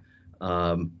role.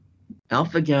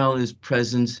 Alpha-gal is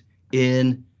present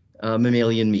in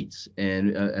mammalian meats,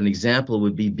 and an example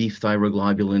would be beef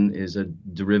thyroglobulin is a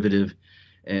derivative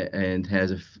and has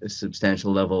a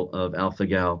substantial level of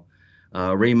alpha-gal.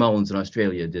 Ray Mullins in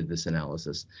Australia did this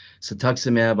analysis.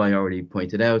 Cetuximab, I already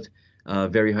pointed out,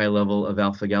 very high level of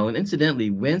alpha-gal. And incidentally,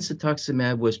 when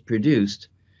cetuximab was produced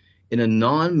in a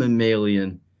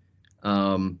non-mammalian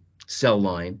cell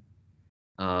line,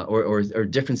 or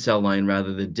different cell line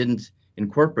rather, that didn't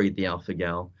incorporate the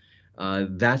alpha-gal,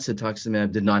 that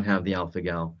cetuximab did not have the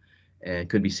alpha-gal and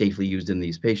could be safely used in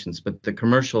these patients. But the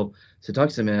commercial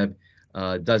cetuximab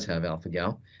does have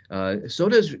alpha-gal. So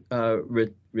does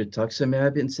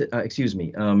rituximab,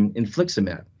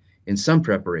 infliximab in some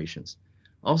preparations.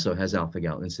 Also has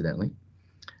alpha-gal, incidentally.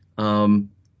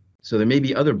 So there may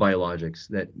be other biologics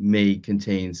that may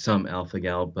contain some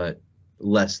alpha-gal, but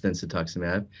less than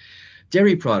cetuximab.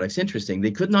 Dairy products, interesting.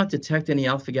 They could not detect any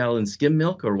alpha-gal in skim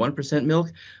milk or 1%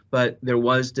 milk, but there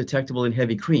was detectable in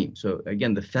heavy cream. So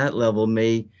again, the fat level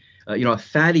may, a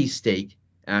fatty steak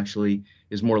actually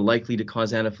is more likely to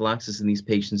cause anaphylaxis in these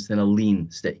patients than a lean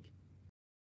steak.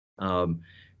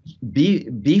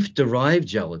 Beef-derived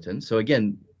gelatin, so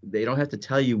again, they don't have to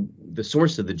tell you the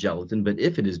source of the gelatin, but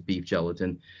if it is beef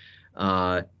gelatin,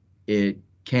 it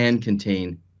can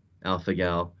contain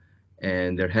alpha-gal,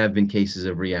 and there have been cases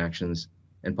of reactions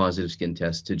and positive skin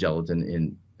tests to gelatin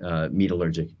in some meat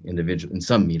allergic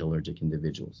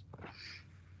individuals.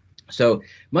 So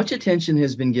much attention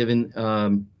has been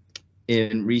given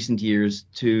in recent years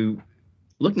to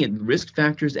looking at risk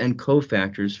factors and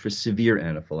cofactors for severe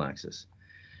anaphylaxis.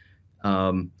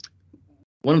 One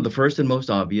of the first and most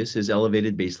obvious is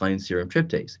elevated baseline serum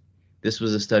tryptase. This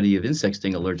was a study of insect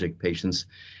sting allergic patients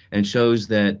and shows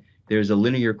that there's a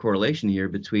linear correlation here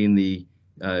between the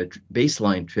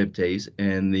baseline tryptase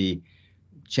and the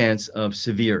chance of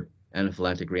severe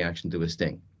anaphylactic reaction to a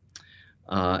sting.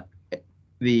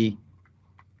 The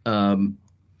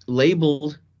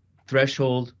labeled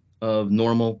threshold of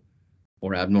normal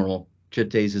or abnormal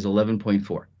tryptase is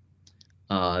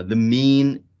 11.4. The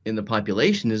mean in the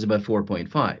population is about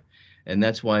 4.5. And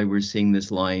that's why we're seeing this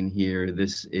line here.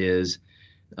 This is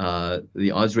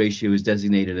the odds ratio is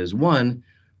designated as 1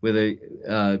 with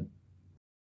a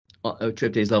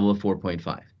tryptase level of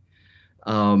 4.5.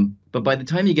 But by the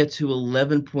time you get to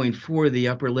 11.4, the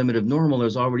upper limit of normal,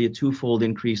 there's already a twofold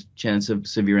increased chance of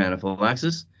severe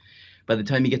anaphylaxis. By the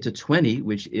time you get to 20,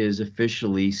 which is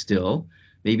officially still,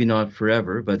 maybe not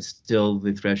forever, but still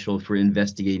the threshold for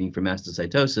investigating for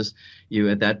mastocytosis, you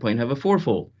at that point have a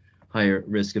fourfold higher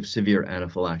risk of severe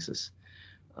anaphylaxis.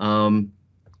 I'll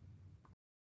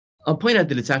point out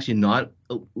that it's actually not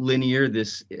linear.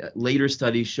 This later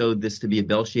study showed this to be a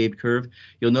bell-shaped curve.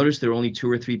 You'll notice there are only 2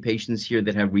 or 3 patients here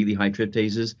that have really high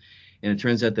tryptases, and it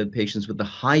turns out that patients with the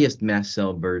highest mast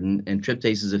cell burden and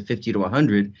tryptases of 50 to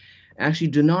 100 actually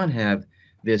do not have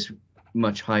this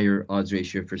much higher odds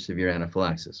ratio for severe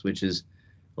anaphylaxis, which is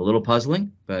a little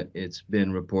puzzling, but it's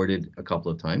been reported a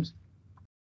couple of times.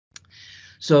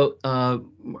 So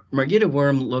Margita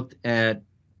Worm looked at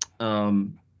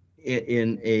in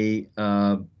the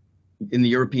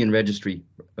European Registry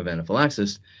of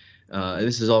Anaphylaxis.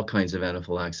 This is all kinds of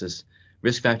anaphylaxis,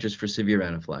 risk factors for severe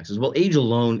anaphylaxis. Well, age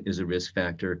alone is a risk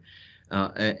factor,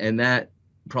 and that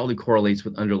probably correlates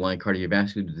with underlying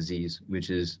cardiovascular disease,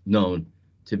 which is known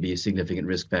to be a significant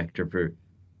risk factor for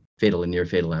fatal and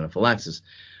near-fatal anaphylaxis.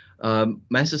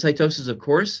 Mastocytosis, of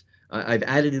course, I've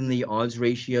added in the odds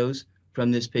ratios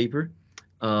from this paper.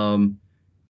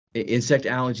 Insect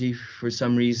allergy, for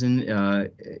some reason,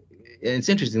 it's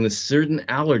interesting that certain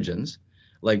allergens,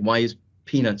 like why is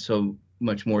peanut so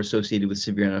much more associated with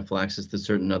severe anaphylaxis than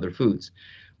certain other foods?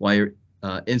 Why are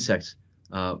insects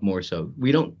more so?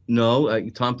 We don't know.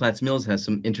 Tom Platts-Mills has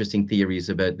some interesting theories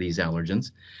about these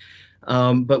allergens.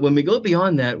 But when we go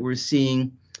beyond that, we're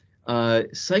seeing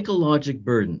psychologic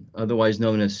burden, otherwise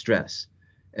known as stress,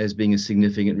 as being a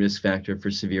significant risk factor for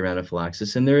severe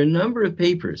anaphylaxis. And there are a number of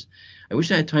papers, I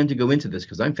wish I had time to go into this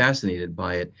because I'm fascinated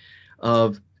by it,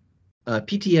 of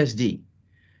PTSD.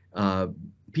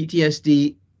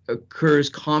 PTSD occurs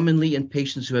commonly in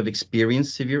patients who have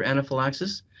experienced severe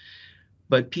anaphylaxis,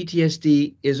 but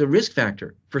PTSD is a risk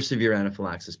factor for severe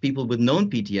anaphylaxis. People with known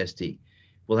PTSD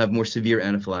will have more severe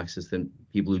anaphylaxis than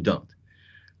people who don't.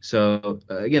 So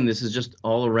again, this is just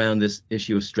all around this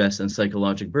issue of stress and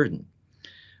psychologic burden.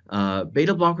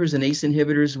 Beta blockers and ACE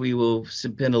inhibitors we will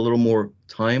spend a little more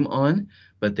time on,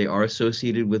 but they are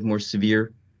associated with more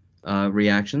severe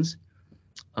reactions.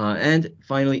 And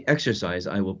finally, exercise,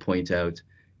 I will point out,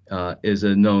 is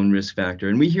a known risk factor.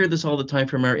 And we hear this all the time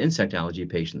from our insect allergy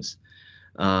patients.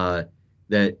 And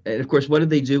of course, what do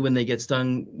they do when they get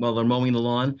stung while they're mowing the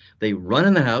lawn? They run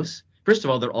in the house. First of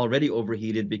all, they're already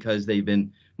overheated because they've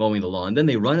been mowing the lawn. Then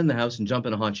they run in the house and jump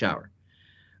in a hot shower.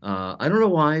 I don't know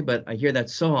why, but I hear that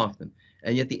so often.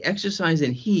 And yet the exercise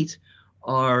and heat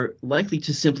are likely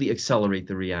to simply accelerate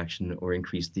the reaction or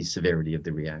increase the severity of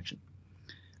the reaction.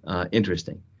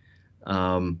 Interesting.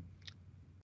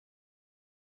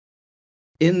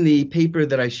 In the paper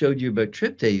that I showed you about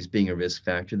tryptase being a risk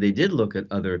factor, they did look at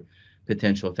other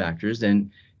potential factors,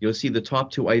 and you'll see the top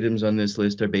 2 items on this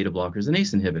list are beta blockers and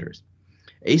ACE inhibitors.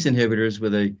 ACE inhibitors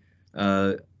with a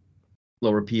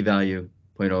lower p-value,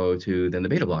 0.002, than the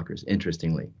beta blockers,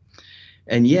 interestingly.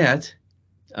 And yet,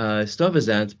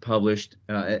 Stovazant published,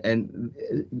 and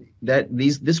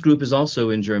this group is also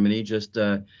in Germany, just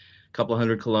a couple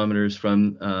hundred kilometers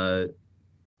from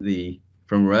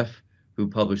Ref, who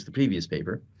published the previous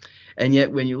paper. And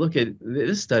yet, when you look at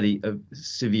this study of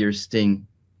severe sting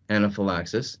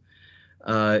anaphylaxis,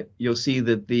 you'll see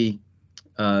that the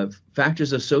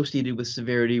factors associated with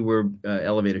severity were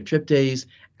elevated trip days,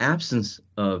 absence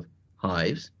of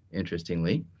hives,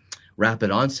 interestingly,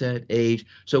 rapid onset, age.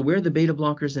 So where are the beta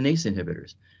blockers and ACE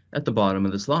inhibitors? At the bottom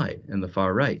of the slide in the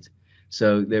far right.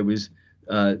 So there was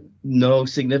no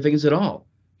significance at all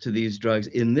to these drugs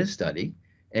in this study.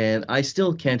 And I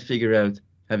still can't figure out,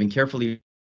 having carefully,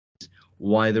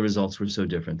 why the results were so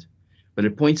different. But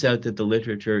it points out that the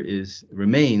literature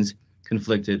remains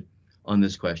conflicted on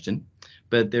this question.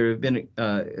 But there have been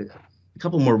a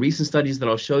couple more recent studies that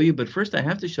I'll show you. But first, I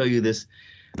have to show you this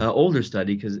older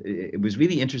study because it was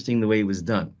really interesting the way it was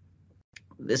done.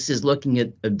 This is looking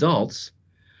at adults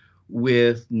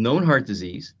with known heart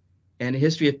disease and a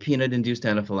history of peanut-induced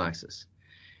anaphylaxis.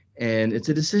 And it's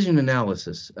a decision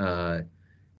analysis.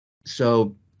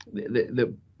 So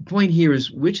the point here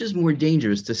is, which is more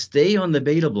dangerous, to stay on the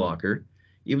beta blocker,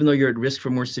 even though you're at risk for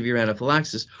more severe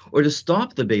anaphylaxis, or to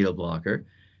stop the beta blocker,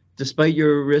 despite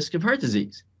your risk of heart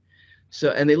disease? So,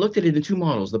 and they looked at it in two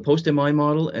models, the post-MI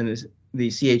model and the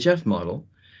CHF model,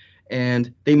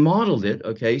 and they modeled it,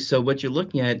 okay? So what you're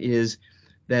looking at is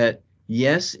that,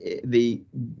 yes, the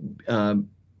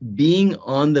being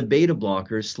on the beta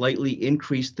blocker slightly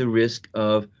increased the risk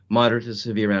of moderate to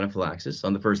severe anaphylaxis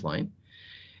on the first line.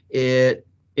 It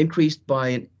increased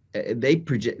by, they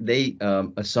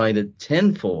assigned a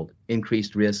tenfold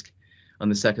increased risk on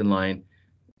the second line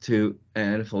to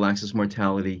anaphylaxis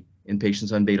mortality in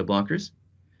patients on beta blockers.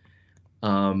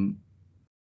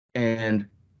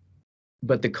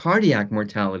 But the cardiac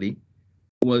mortality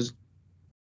was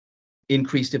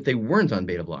increased if they weren't on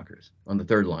beta blockers on the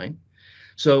third line.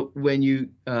 So when you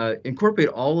incorporate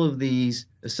all of these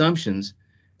assumptions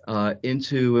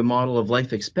into a model of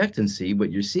life expectancy,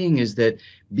 what you're seeing is that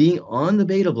being on the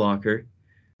beta blocker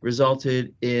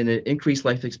resulted in an increased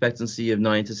life expectancy of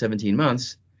 9 to 17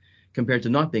 months compared to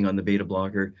not being on the beta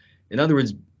blocker. In other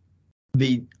words,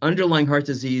 the underlying heart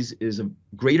disease is a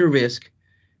greater risk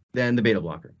than the beta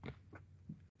blocker.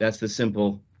 That's the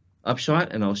simple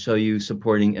upshot, and I'll show you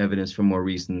supporting evidence from more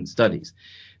recent studies.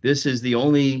 This is the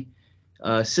only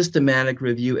systematic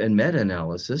review and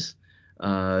meta-analysis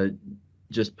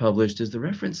just published. Is the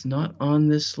reference not on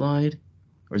this slide,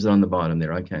 or is it on the bottom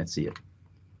there? I can't see it.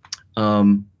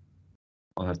 I'll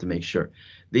have to make sure.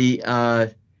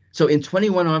 So in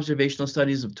 21 observational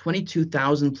studies of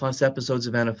 22,000 plus episodes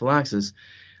of anaphylaxis,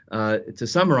 to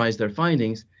summarize their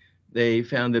findings, they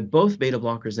found that both beta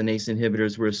blockers and ACE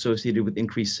inhibitors were associated with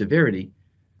increased severity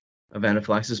of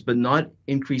anaphylaxis, but not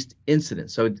increased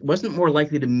incidence. So it wasn't more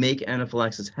likely to make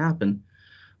anaphylaxis happen,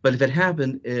 but if it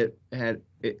happened, it had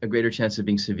a greater chance of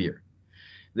being severe.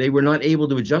 They were not able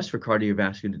to adjust for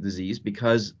cardiovascular disease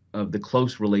because of the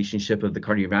close relationship of the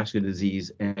cardiovascular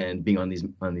disease and being on these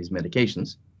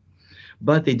medications.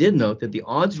 But they did note that the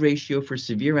odds ratio for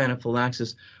severe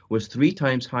anaphylaxis was 3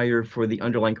 times higher for the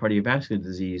underlying cardiovascular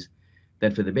disease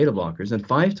than for the beta blockers, and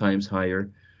 5 times higher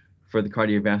for the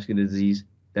cardiovascular disease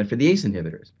than for the ACE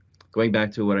inhibitors. Going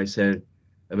back to what I said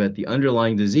about the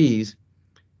underlying disease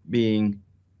being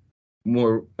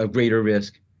more a greater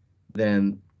risk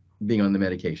than being on the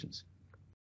medications.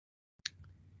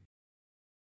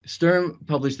 Sturm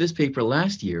published this paper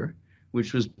last year,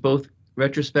 which was both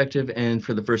retrospective and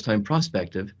for the first time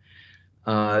prospective.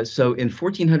 So in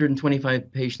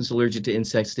 1,425 patients allergic to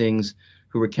insect stings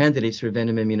who were candidates for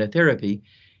venom immunotherapy,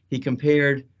 he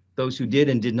compared those who did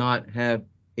and did not have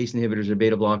ACE inhibitors or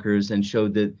beta blockers and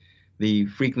showed that the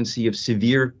frequency of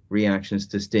severe reactions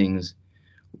to stings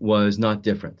was not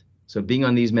different. So being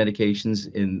on these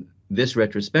medications in this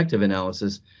retrospective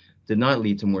analysis did not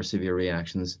lead to more severe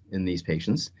reactions in these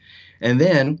patients. And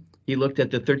then he looked at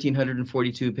the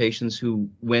 1,342 patients who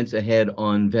went ahead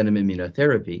on venom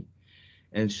immunotherapy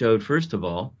and showed, first of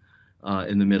all,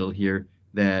 in the middle here,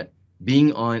 that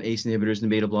being on ACE inhibitors and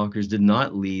beta blockers did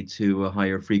not lead to a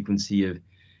higher frequency of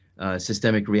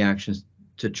systemic reactions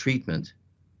to treatment.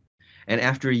 And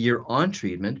after a year on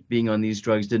treatment, being on these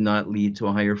drugs did not lead to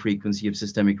a higher frequency of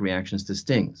systemic reactions to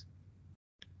stings.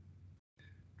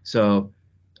 So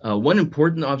one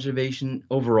important observation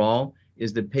overall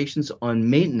is that patients on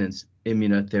maintenance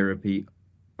immunotherapy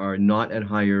are not at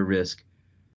higher risk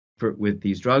with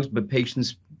these drugs, but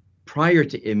patients prior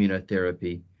to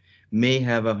immunotherapy may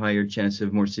have a higher chance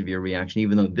of more severe reaction,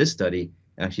 even though this study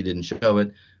actually didn't show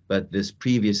it, but this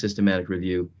previous systematic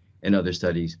review and other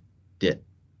studies did.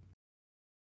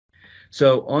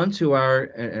 So on to our,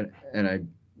 and I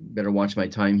better watch my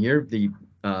time here, the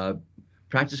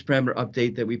practice parameter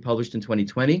update that we published in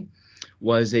 2020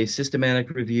 was a systematic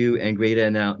review and grade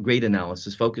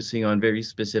analysis focusing on very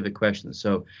specific questions.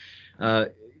 So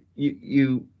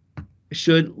you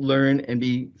should learn and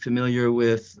be familiar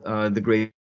with the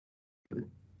grade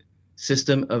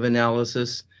system of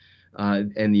analysis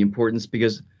and the importance,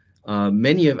 because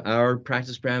many of our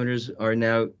practice parameters are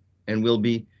now and will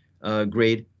be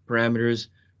grade parameters.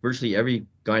 Virtually every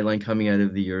guideline coming out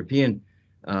of the European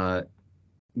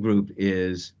group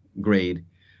is grade.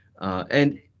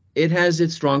 And it has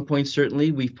its strong points,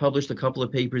 certainly. We've published a couple of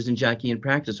papers in JACI in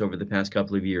Practice over the past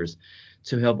couple of years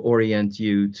to help orient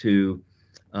you to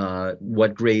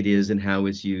what grade is and how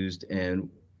it's used and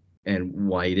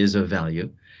why it is of value.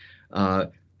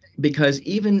 Because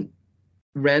even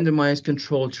randomized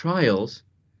controlled trials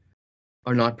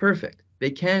are not perfect.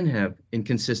 They can have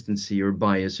inconsistency or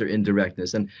bias or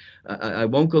indirectness. And I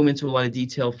won't go into a lot of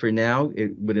detail for now.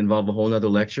 It would involve a whole nother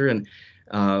lecture, and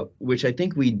which I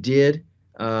think we did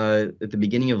at the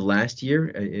beginning of last year.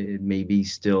 It may be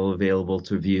still available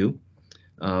to view,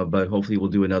 but hopefully we'll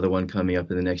do another one coming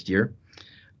up in the next year.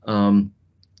 And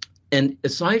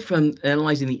aside from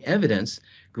analyzing the evidence,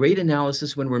 grade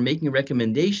analysis, when we're making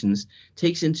recommendations,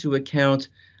 takes into account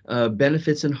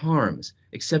benefits and harms,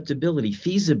 acceptability,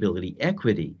 feasibility,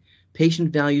 equity,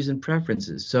 patient values and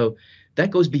preferences. So that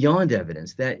goes beyond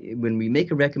evidence. That when we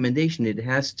make a recommendation, it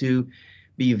has to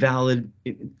be valid,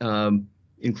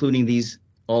 including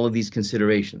all of these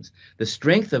considerations. The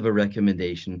strength of a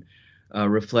recommendation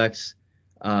reflects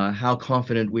how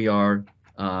confident we are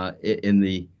in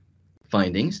the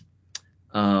findings.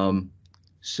 And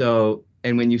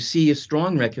when you see a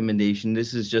strong recommendation,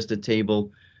 this is just a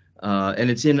table, and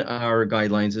it's in our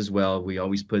guidelines as well. We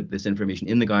always put this information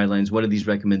in the guidelines. What do these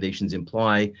recommendations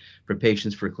imply for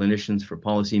patients, for clinicians, for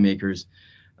policymakers?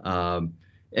 And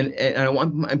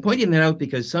I'm pointing that out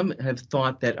because some have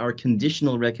thought that our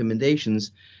conditional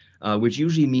recommendations, which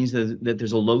usually means that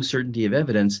there's a low certainty of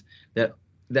evidence, that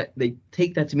they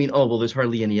take that to mean, oh, well, there's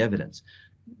hardly any evidence.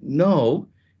 No,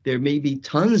 there may be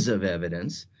tons of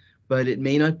evidence, but it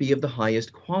may not be of the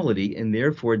highest quality, and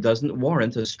therefore doesn't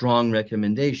warrant a strong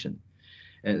recommendation.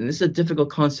 And this is a difficult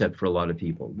concept for a lot of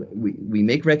people. We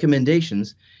make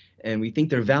recommendations, and we think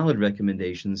they're valid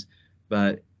recommendations,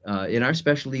 but in our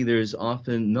specialty, there's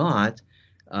often not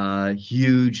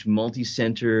huge,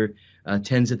 multi-center,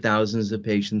 tens of thousands of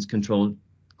patients controlled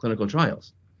clinical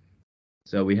trials.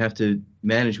 So we have to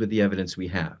manage with the evidence we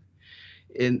have.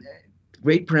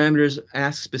 Grade parameters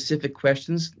ask specific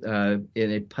questions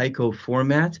in a PICO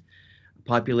format: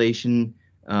 population,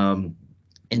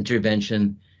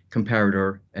 intervention,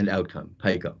 comparator, and outcome,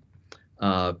 PICO.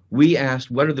 We asked,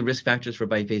 what are the risk factors for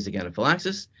biphasic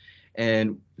anaphylaxis,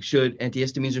 and should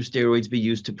antihistamines or steroids be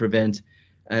used to prevent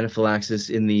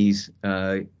anaphylaxis in these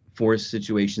 4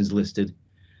 situations listed.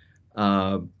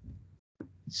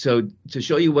 So to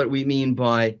show you what we mean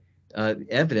by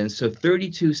evidence, so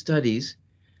 32 studies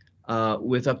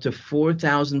with up to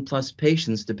 4,000 plus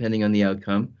patients, depending on the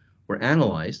outcome, were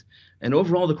analyzed. And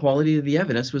overall, the quality of the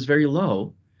evidence was very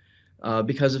low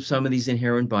because of some of these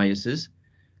inherent biases.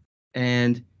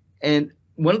 And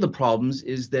one of the problems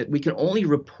is that we can only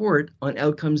report on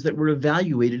outcomes that were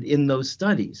evaluated in those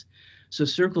studies. So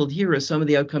circled here are some of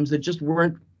the outcomes that just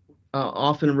weren't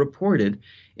often reported,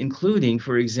 including,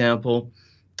 for example,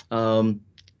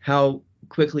 how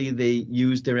quickly they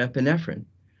used their epinephrine.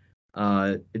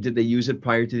 Did they use it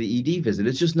prior to the ED visit?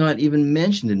 It's just not even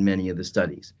mentioned in many of the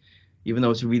studies, even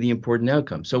though it's a really important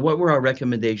outcome. So what were our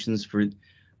recommendations for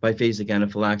biphasic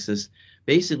anaphylaxis?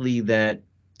 Basically that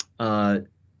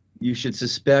you should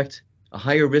suspect a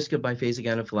higher risk of biphasic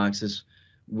anaphylaxis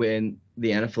when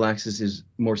the anaphylaxis is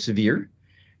more severe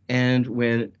and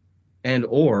when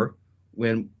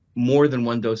more than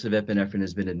 1 dose of epinephrine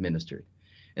has been administered.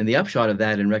 And the upshot of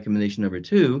that in recommendation number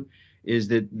 2 is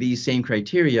that these same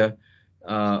criteria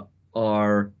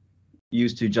are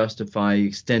used to justify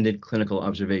extended clinical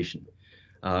observation.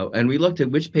 And we looked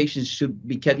at which patients should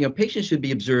be kept. Patients should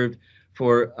be observed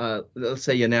for, let's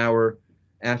say, an hour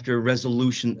after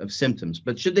resolution of symptoms.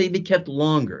 But should they be kept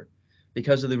longer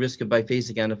because of the risk of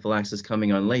biphasic anaphylaxis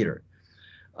coming on later?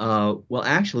 Well,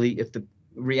 actually, if the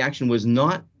reaction was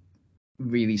not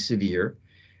really severe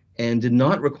and did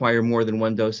not require more than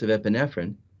 1 dose of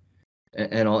epinephrine,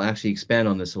 and I'll actually expand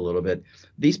on this a little bit,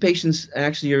 these patients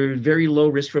actually are very low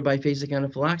risk for biphasic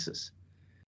anaphylaxis.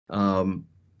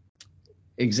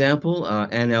 Example,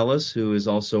 Ann Ellis, who is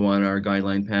also on our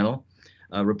guideline panel,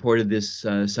 reported this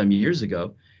some years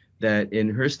ago, that in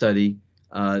her study,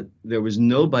 There was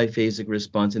no biphasic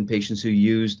response in patients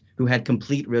who had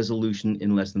complete resolution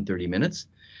in less than 30 minutes.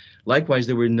 Likewise,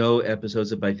 there were no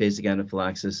episodes of biphasic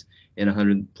anaphylaxis in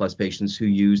 100 plus patients who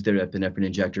used their epinephrine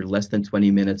injector less than 20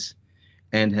 minutes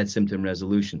and had symptom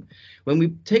resolution. When we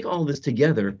take all this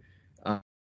together,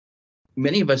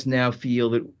 many of us now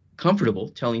feel comfortable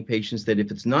telling patients that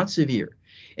if it's not severe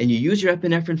and you use your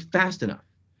epinephrine fast enough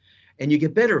and you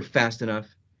get better fast enough,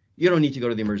 you don't need to go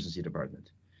to the emergency department.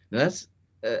 Now, that's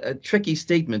a tricky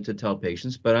statement to tell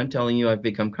patients, but I'm telling you I've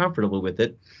become comfortable with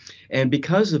it. And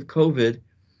because of COVID,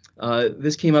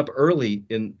 this came up early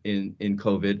in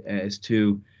COVID as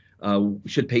to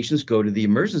should patients go to the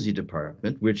emergency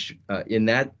department, which at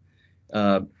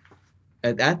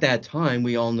that time,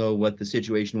 we all know what the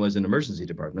situation was in emergency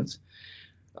departments.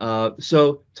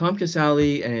 So Tom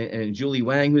Casale and Julie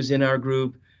Wang, who's in our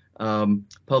group,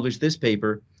 published this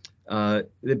paper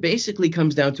that basically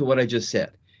comes down to what I just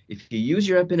said. If you use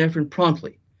your epinephrine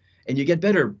promptly and you get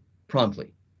better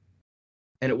promptly,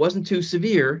 and it wasn't too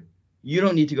severe, you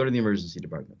don't need to go to the emergency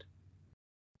department.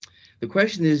 The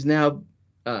question is now,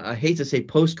 I hate to say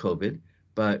post-COVID,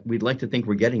 but we'd like to think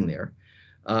we're getting there.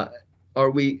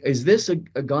 Is this a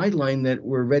guideline that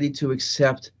we're ready to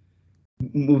accept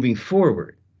moving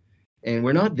forward? And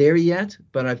we're not there yet,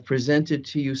 but I've presented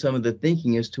to you some of the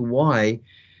thinking as to why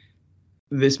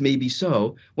this may be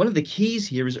so. One of the keys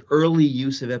here is early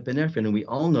use of epinephrine, and we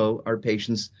all know our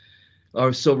patients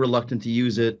are so reluctant to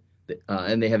use it,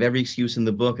 and they have every excuse in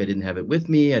the book. I didn't have it with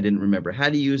me. I didn't remember how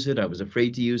to use it. I was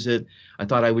afraid to use it. I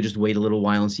thought I would just wait a little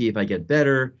while and see if I get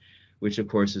better, which of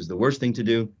course is the worst thing to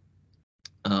do.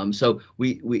 So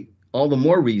we all the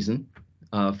more reason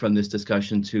from this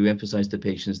discussion to emphasize to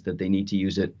patients that they need to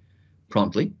use it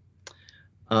promptly.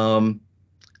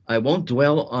 I won't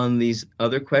dwell on these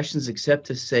other questions except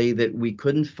to say that we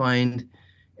couldn't find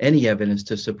any evidence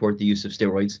to support the use of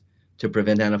steroids to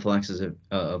prevent anaphylaxis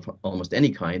of almost any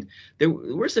kind. There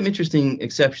were some interesting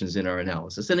exceptions in our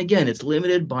analysis. And again, it's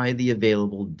limited by the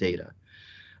available data.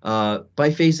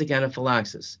 Biphasic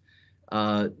anaphylaxis,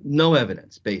 no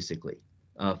evidence, basically,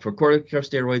 for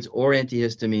corticosteroids or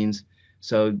antihistamines,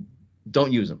 so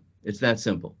don't use them. It's that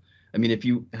simple. I mean, if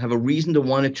you have a reason to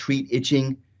want to treat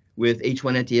itching with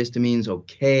H1 antihistamines,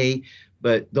 okay,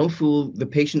 but don't fool the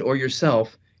patient or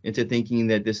yourself into thinking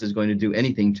that this is going to do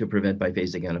anything to prevent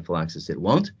biphasic anaphylaxis. It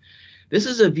won't. This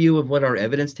is a view of what our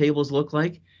evidence tables look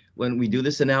like when we do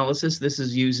this analysis. This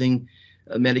is using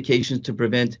medications to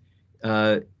prevent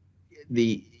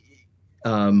the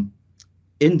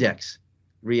index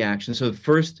reaction. So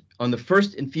on the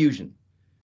first infusion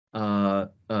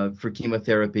for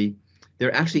chemotherapy,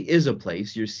 there actually is a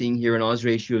place. You're seeing here an odds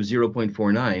ratio of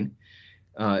 0.49.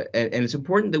 And it's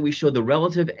important that we show the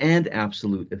relative and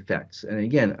absolute effects. And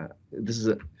again, this is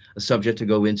a subject to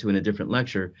go into in a different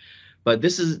lecture. But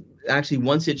this is actually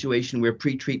one situation where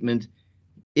pretreatment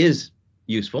is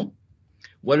useful.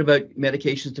 What about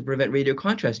medications to prevent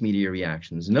radiocontrast media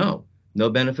reactions? No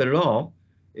benefit at all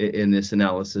in this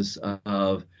analysis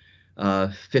of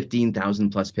 15,000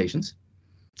 plus patients.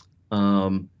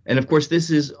 And of course,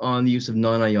 this is on the use of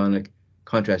non-ionic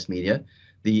contrast media.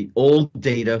 The old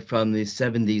data from the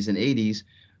 70s and 80s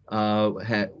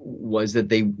was that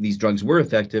these drugs were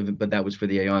effective, but that was for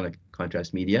the ionic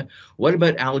contrast media. What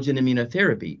about allergen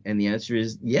immunotherapy? And the answer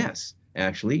is yes,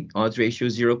 actually. Odds ratio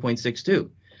is 0.62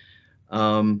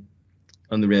 on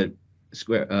the red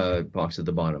square box at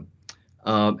the bottom.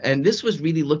 And this was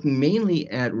really looking mainly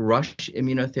at rush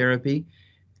immunotherapy,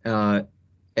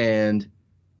 and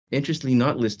interestingly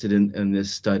not listed in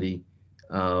this study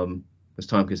was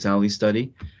Tom Casale's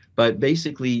study. But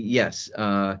basically, yes,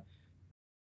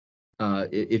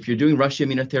 if you're doing rush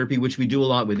immunotherapy, which we do a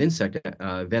lot with insect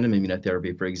venom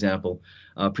immunotherapy, for example,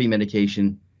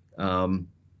 pre-medication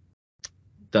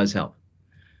does help.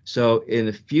 So in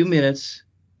a few minutes,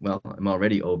 well, I'm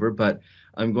already over, but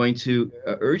I'm going to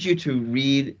urge you to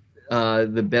read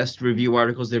the best review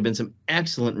articles. There have been some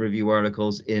excellent review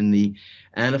articles in the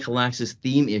anaphylaxis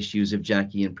theme issues of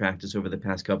JACI in Practice over the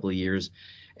past couple of years.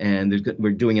 And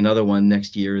we're doing another one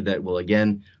next year that will,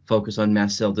 again, focus on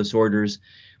mast cell disorders.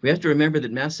 We have to remember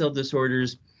that mast cell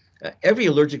disorders, every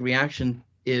allergic reaction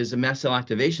is a mast cell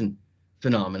activation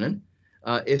phenomenon.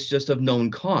 It's just of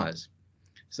known cause.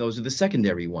 So those are the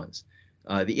secondary ones.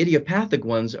 The idiopathic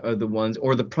ones are the ones,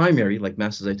 or the primary, like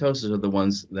mastocytosis, are the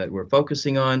ones that we're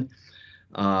focusing on.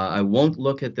 I won't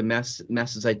look at the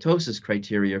mastocytosis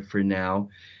criteria for now.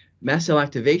 Mast cell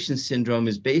activation syndrome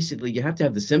is basically you have to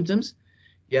have the symptoms,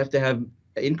 you have to have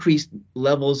increased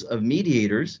levels of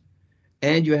mediators,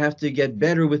 and you have to get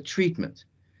better with treatment.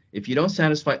 If you don't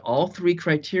satisfy all three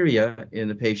criteria in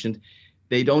the patient,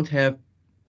 they don't have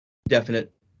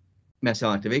definite mast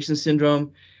cell activation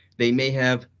syndrome. They may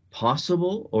have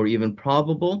possible or even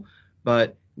probable,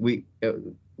 but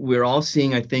we're all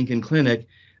seeing, I think, in clinic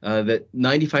that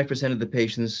 95% of the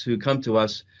patients who come to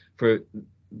us for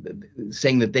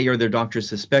saying that they or their doctors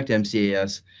suspect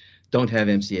MCAS don't have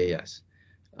MCAS.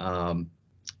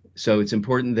 So it's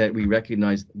important that we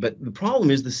recognize, but the problem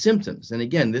is the symptoms. And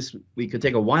again, this, we could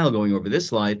take a while going over this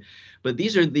slide, but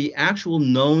these are the actual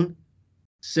known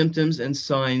symptoms and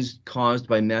signs caused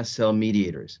by mast cell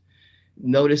mediators.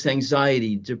 Notice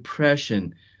anxiety,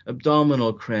 depression,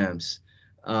 abdominal cramps,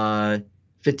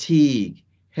 fatigue,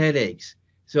 headaches.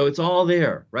 So it's all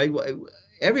there, right?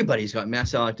 Everybody's got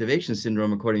mast cell activation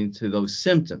syndrome according to those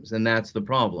symptoms, and that's the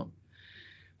problem.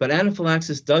 But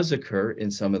anaphylaxis does occur in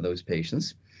some of those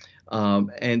patients.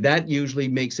 And that usually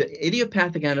makes it,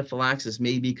 idiopathic anaphylaxis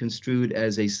may be construed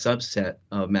as a subset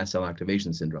of mast cell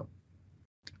activation syndrome,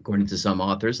 according to some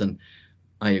authors, and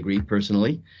I agree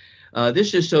personally.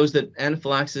 This just shows that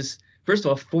anaphylaxis, first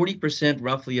of all, 40%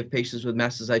 roughly of patients with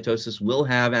mastocytosis will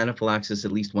have anaphylaxis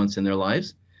at least once in their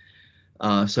lives.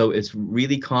 So it's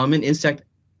really common. Insect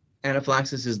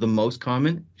anaphylaxis is the most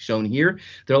common, shown here.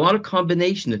 There are a lot of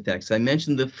combination effects. I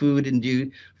mentioned the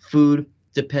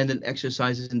food-dependent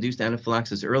exercises-induced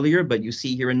anaphylaxis earlier, but you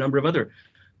see here a number of other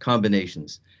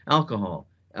combinations. Alcohol,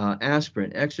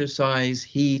 aspirin, exercise,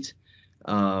 heat.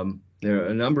 There are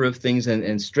a number of things,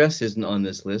 and stress isn't on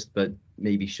this list, but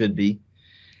maybe should be.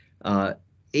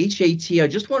 HAT, I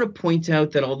just want to point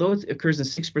out that although it occurs in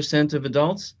 6% of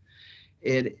adults,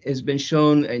 it has been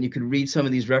shown, and you can read some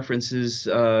of these references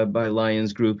by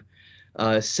Lyons Group,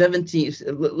 17,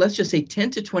 let's just say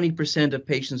 10 to 20% of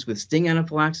patients with sting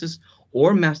anaphylaxis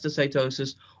or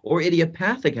mastocytosis or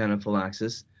idiopathic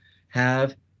anaphylaxis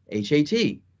have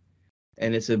HAT.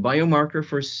 And it's a biomarker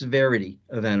for severity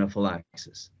of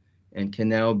anaphylaxis and can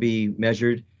now be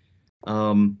measured.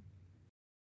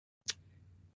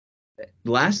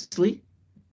 Lastly,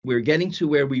 we're getting to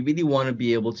where we really want to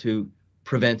be able to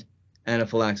prevent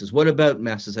anaphylaxis. What about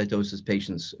mastocytosis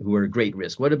patients who are at great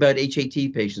risk? What about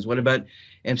HAT patients? What about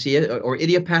MCAS or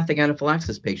idiopathic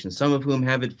anaphylaxis patients, some of whom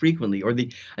have it frequently? Or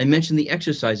I mentioned the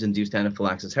exercise-induced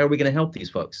anaphylaxis. How are we going to help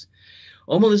these folks?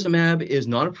 Omalizumab is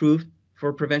not approved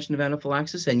for prevention of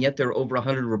anaphylaxis, and yet there are over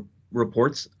 100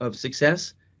 reports of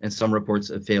success and some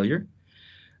reports of failure.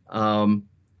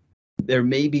 There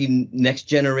may be next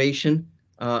generation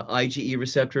IgE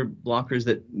receptor blockers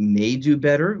that may do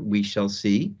better. We shall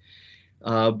see.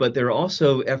 But there are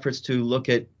also efforts to look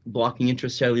at blocking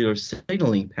intracellular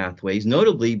signaling pathways,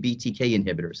 notably BTK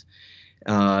inhibitors.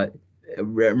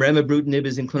 Remibrutinib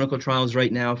is in clinical trials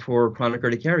right now for chronic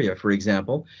urticaria, for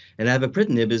example, and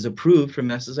avapritinib is approved for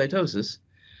mastocytosis.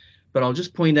 But I'll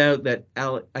just point out that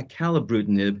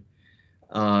acalabrutinib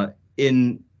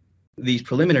in these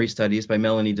preliminary studies by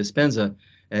Melanie Dispenza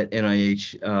at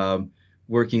NIH,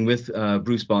 working with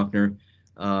Bruce Bochner,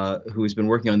 who has been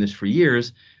working on this for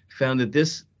years, found that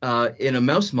this, in a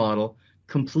mouse model,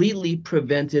 completely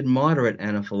prevented moderate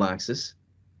anaphylaxis,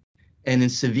 and in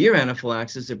severe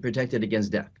anaphylaxis, it protected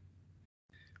against death.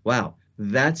 Wow,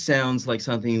 that sounds like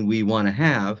something we want to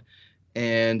have,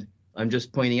 and I'm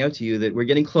just pointing out to you that we're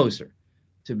getting closer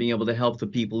to being able to help the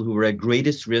people who are at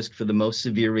greatest risk for the most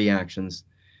severe reactions,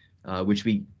 which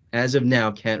we, as of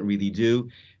now, can't really do.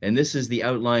 And this is the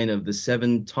outline of the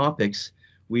 7 topics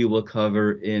we will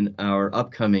cover in our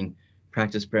upcoming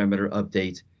practice parameter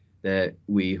update that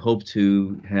we hope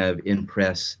to have in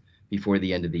press before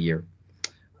the end of the year.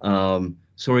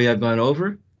 Sorry I've gone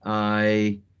over.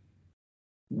 I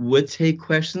would take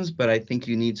questions, but I think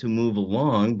you need to move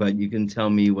along, but you can tell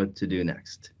me what to do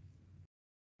next.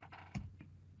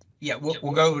 Yeah,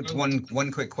 we'll go to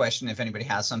one quick question if anybody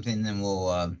has something, then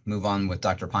we'll move on with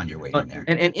Dr. Pond. You're waiting there.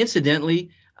 And incidentally,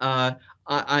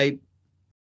 I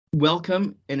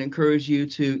welcome and encourage you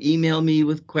to email me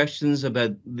with questions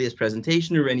about this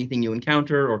presentation or anything you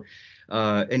encounter, or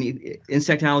any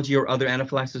insect allergy or other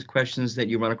anaphylaxis questions that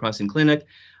you run across in clinic.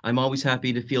 I'm always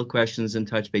happy to field questions and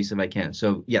touch base if I can.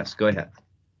 So yes, go ahead.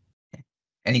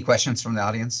 Any questions from the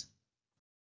audience?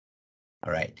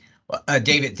 All right. Well,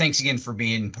 David, thanks again for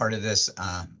being part of this,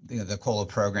 the COLA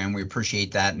program. We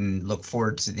appreciate that and look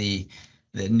forward to the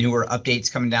newer updates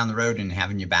coming down the road and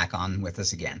having you back on with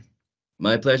us again.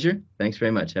 My pleasure. Thanks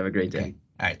very much. Have a great day. Okay.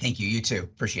 All right. Thank you. You too.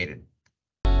 Appreciate it.